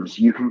games.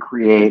 You can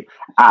create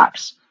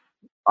apps.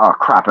 Oh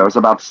crap, I was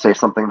about to say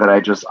something that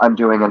I'm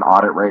doing an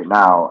audit right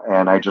now,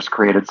 and I just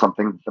created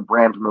something the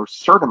brand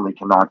most certainly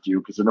cannot do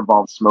because it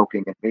involves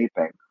smoking and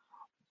vaping.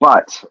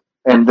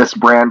 And this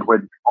brand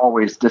would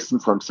always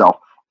distance themselves,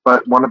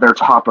 but one of their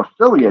top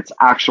affiliates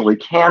actually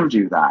can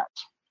do that.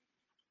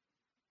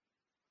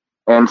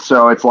 And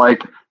so it's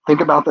like, think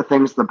about the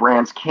things the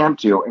brands can't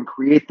do and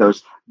create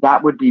those.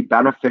 That would be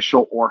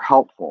beneficial or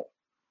helpful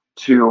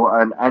to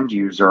an end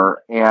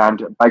user,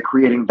 and by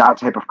creating that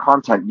type of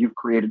content, you've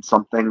created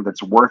something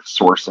that's worth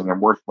sourcing and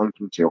worth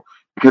linking to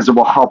because it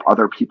will help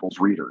other people's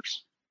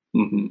readers.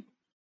 Mm-hmm.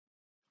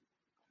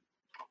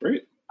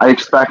 Great. I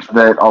expect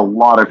that a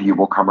lot of you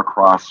will come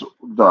across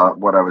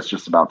what I was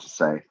just about to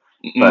say,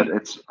 but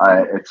it's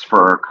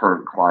for a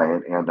current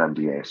client and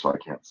NDA, so I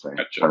can't say.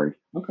 Gotcha. Sorry.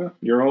 Okay,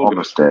 you're all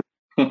almost did.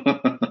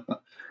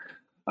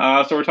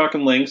 So we're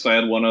talking links. I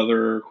had one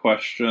other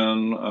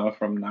question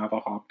from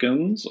Nava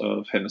Hopkins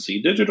of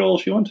Hennessy Digital.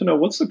 She wanted to know,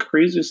 what's the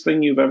craziest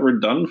thing you've ever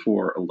done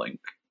for a link?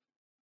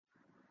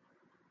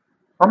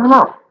 I don't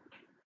know.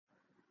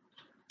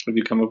 Have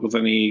you come up with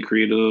any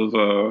creative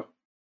emails?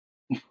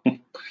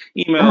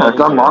 Yeah, I've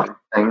done lots of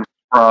things,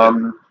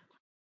 from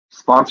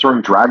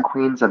sponsoring drag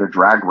queens at a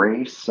drag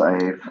race.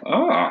 I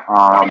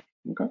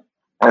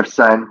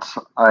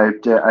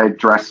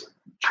dressed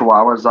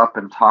chihuahuas up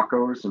in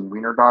tacos and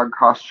wiener dog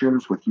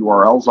costumes with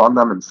URLs on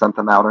them and sent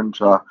them out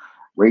into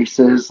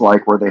races,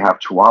 like where they have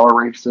chihuahua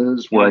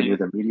races where I knew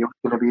the media was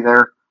going to be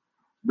there.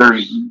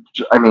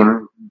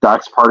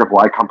 That's part of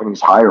why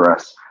companies hire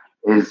us,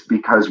 is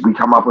because we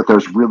come up with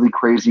those really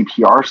crazy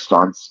PR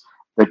stunts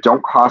that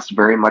don't cost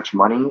very much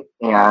money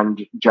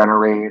and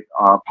generate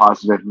a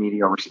positive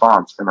media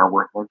response and are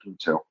worth linking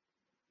to.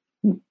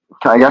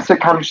 I guess it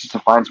kind of just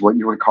defines what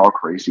you would call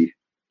crazy.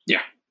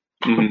 Yeah.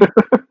 Mm-hmm.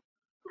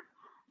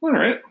 All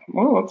right.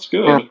 Well, that's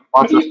good.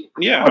 How do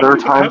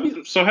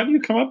you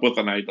come up with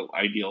an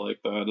idea like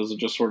that? Is it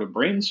just sort of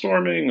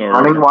brainstorming, or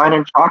running wine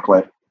and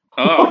chocolate?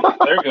 Oh,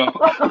 there you go.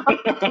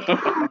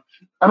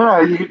 I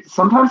don't know.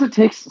 Sometimes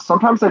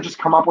I just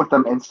come up with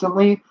them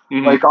instantly.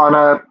 Mm-hmm. Like on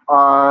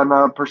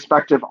a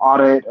prospective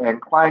audit and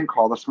client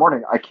call this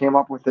morning, I came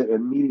up with it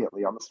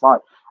immediately on the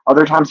spot.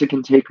 Other times it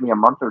can take me a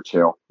month or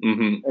two.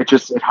 Mm-hmm. It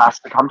has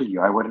to come to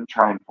you. I wouldn't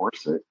try and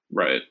force it.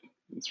 Right.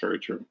 That's very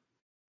true.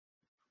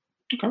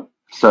 Okay.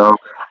 So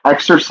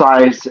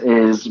exercise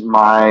is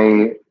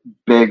my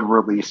big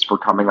release for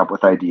coming up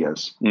with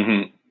ideas.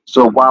 Mm-hmm.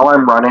 So while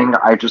I'm running,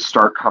 I just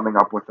start coming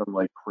up with them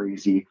like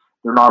crazy.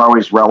 They're not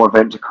always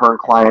relevant to current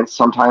clients.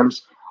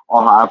 Sometimes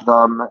I'll have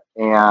them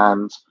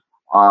and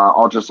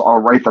I'll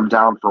write them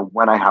down for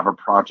when I have a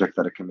project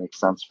that it can make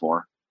sense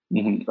for.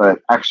 Mm-hmm.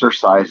 But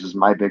exercise is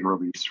my big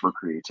release for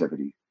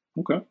creativity.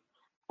 Okay.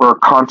 For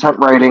content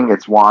writing,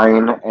 it's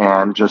wine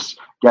and just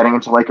getting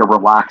into like a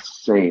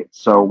relaxed state.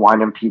 So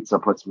wine and pizza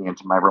puts me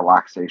into my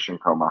relaxation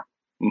coma.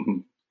 Mm-hmm.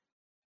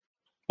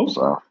 Oh,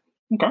 so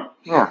okay.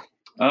 Yeah.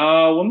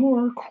 One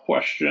more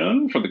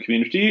question for the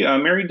community.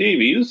 Mary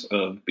Davies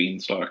of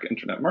Beanstalk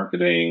Internet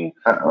Marketing.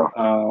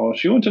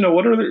 She wanted to know,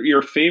 what are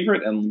your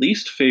favorite and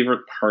least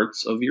favorite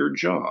parts of your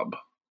job?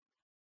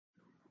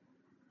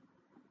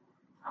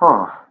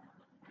 I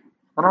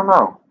don't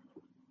know.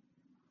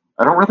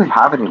 I don't really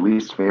have any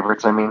least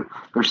favorites. I mean,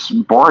 there's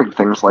boring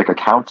things like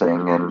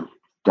accounting and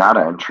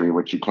data entry,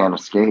 which you can't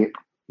escape.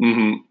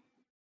 Mm-hmm.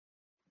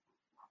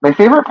 My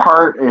favorite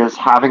part is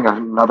having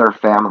another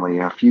family,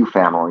 a few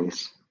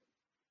families.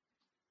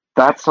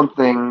 That's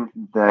something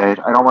that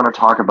I don't want to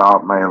talk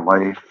about my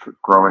life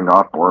growing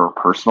up or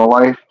personal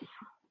life,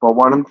 but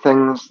one of the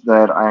things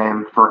that I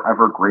am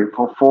forever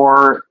grateful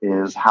for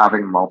is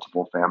having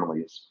multiple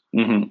families.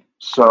 Mm-hmm.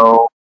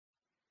 So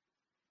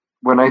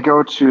when I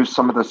go to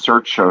some of the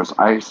search shows,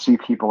 I see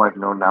people I've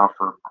known now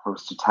for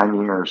close to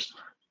 10 years,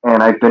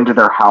 and I've been to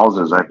their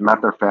houses, I've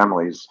met their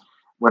families.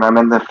 when I'm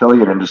in the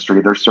affiliate industry,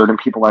 there's certain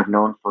people I've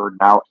known for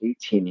now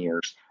 18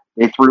 years.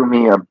 They threw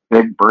me a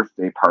big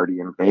birthday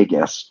party in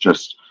Vegas.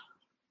 Just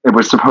it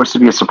was supposed to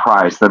be a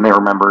surprise. Then they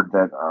remembered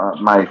that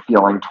my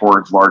feeling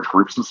towards large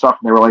groups and stuff.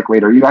 And they were like,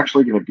 "Wait, are you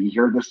actually going to be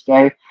here this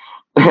day?"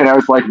 And I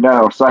was like,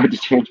 "No." So I had to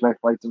change my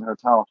flights and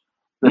hotel.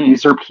 But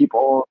these are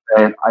people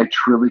that I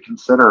truly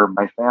consider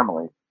my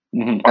family.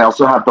 Mm-hmm. I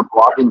also have the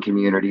blogging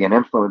community and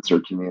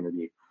influencer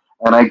community.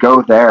 And I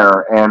go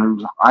there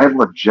and I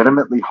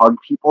legitimately hug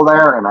people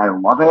there and I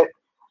love it.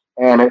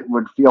 And it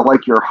would feel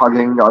like you're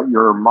hugging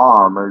your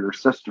mom or your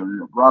sister or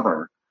your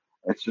brother.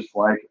 It's just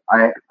like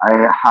I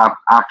have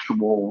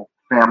actual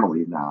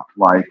family now,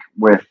 like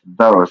with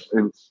those,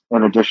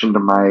 in addition to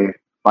my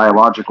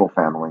biological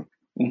family.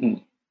 Mm-hmm.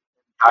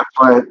 That's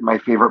what my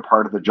favorite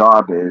part of the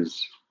job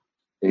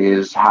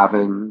is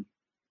having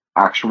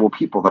actual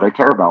people that I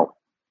care about.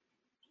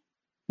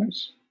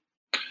 Nice.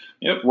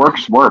 Yep.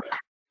 Work's work.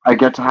 I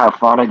get to have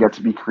fun. I get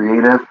to be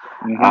creative.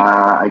 Mm-hmm.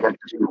 I get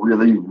to do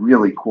really,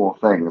 really cool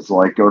things,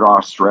 like go to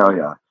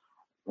Australia.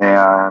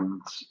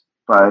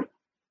 But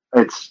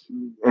it's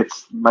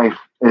my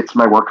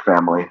work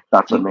family.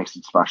 That's what makes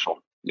it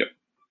special. Yep.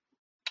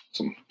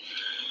 Awesome.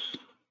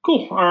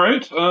 Cool. All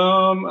right.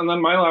 And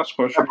then my last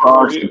question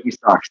for you. He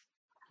sucks.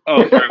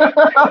 Oh, sorry.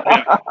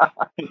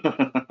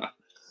 Yeah.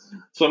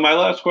 So my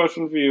last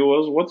question for you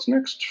was, what's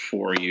next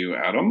for you,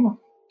 Adam?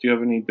 Do you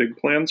have any big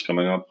plans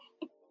coming up?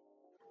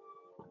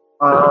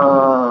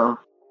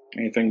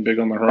 Anything big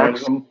on the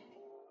horizon?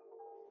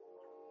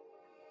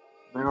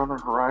 Big on the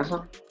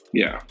horizon?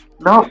 Yeah.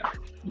 No.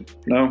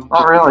 No?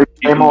 Not really.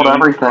 Same old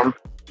everything.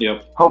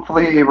 Yep.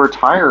 Hopefully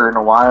retire in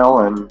a while,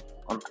 and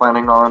I'm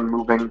planning on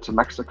moving to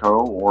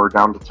Mexico or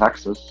down to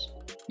Texas.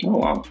 Oh,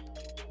 wow.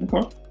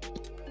 Okay.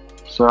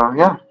 So,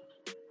 yeah.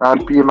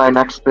 That'd be my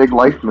next big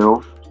life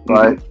move,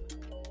 but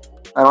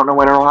I don't know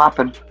when it'll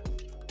happen.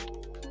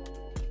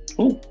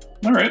 Cool.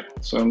 All right.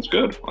 Sounds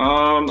good.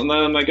 And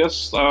then I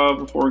guess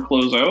before we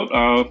close out,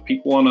 if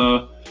people want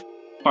to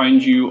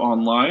find you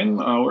online,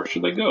 where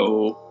should they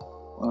go?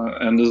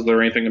 And is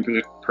there anything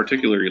in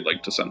particular you'd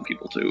like to send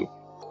people to?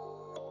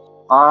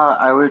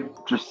 I would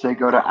just say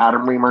go to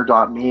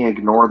adamriemer.me,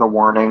 ignore the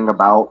warning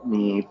about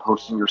me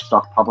posting your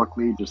stuff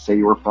publicly. Just say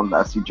you were from the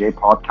SEJ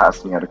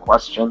podcast and you had a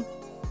question.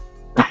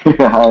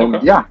 And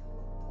okay. Yeah.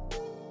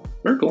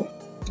 Very cool.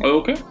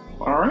 Okay.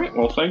 All right.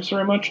 Well, thanks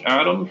very much,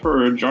 Adam,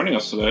 for joining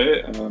us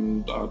today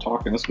and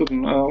talking. It's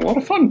been a lot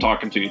of fun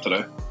talking to you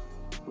today.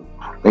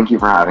 Thank you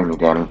for having me,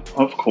 Danny.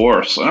 Of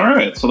course. All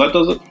right. So that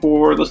does it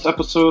for this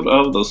episode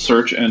of the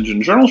Search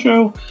Engine Journal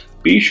Show.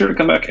 Be sure to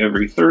come back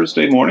every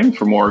Thursday morning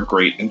for more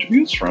great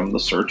interviews from the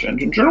Search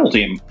Engine Journal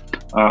team.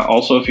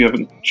 Also, if you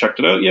haven't checked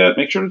it out yet,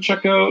 make sure to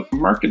check out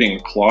Marketing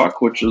Clock,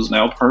 which is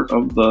now part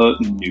of the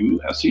new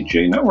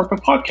SEJ network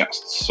of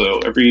podcasts. So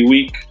every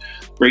week,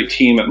 great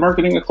team at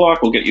Marketing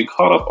Clock will get you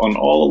caught up on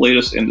all the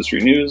latest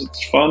industry news.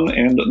 It's fun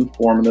and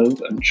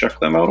informative, and check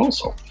them out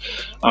also.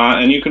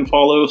 And you can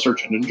follow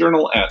Search Engine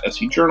Journal at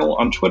SE Journal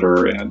on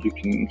Twitter, and you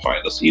can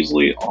find us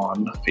easily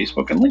on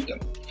Facebook and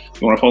LinkedIn.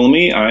 If you want to follow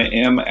me, I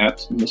am at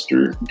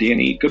Mr.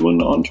 Danny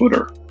Goodwin on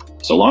Twitter.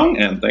 So long,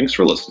 and thanks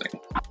for listening.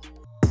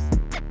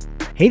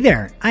 Hey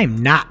there,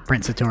 I'm not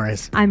Brent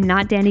Satoris. I'm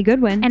not Danny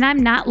Goodwin. And I'm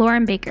not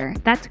Lauren Baker.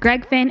 That's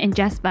Greg Finn and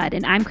Jess Budd,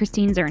 and I'm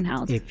Christine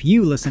Zernhaus. If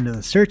you listen to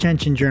the Search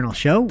Engine Journal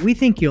show, we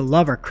think you'll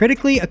love our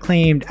critically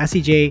acclaimed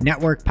SEJ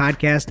network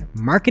podcast,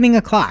 Marketing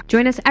O'Clock.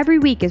 Join us every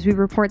week as we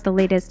report the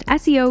latest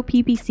SEO,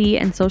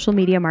 PPC, and social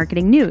media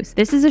marketing news.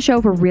 This is a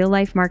show for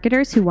real-life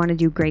marketers who want to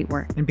do great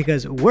work. And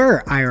because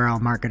we're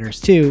IRL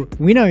marketers too,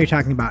 we know you're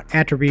talking about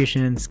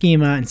attribution,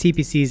 schema, and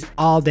CPCs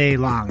all day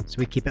long. So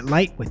we keep it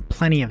light with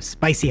plenty of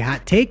spicy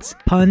hot takes,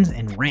 puns,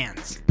 and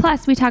rants.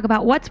 Plus, we talk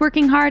about what's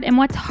working hard and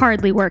what's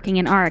hardly working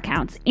in our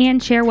accounts,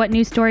 and share what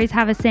news stories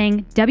have us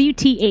saying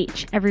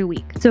WTH every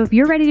week. So if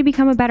you're ready to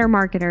become a better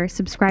marketer,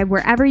 subscribe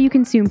wherever you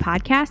consume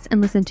podcasts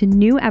and listen to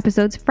new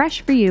episodes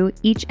fresh for you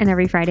each and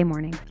every Friday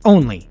morning.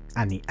 Only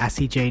on the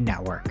SEJ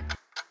network.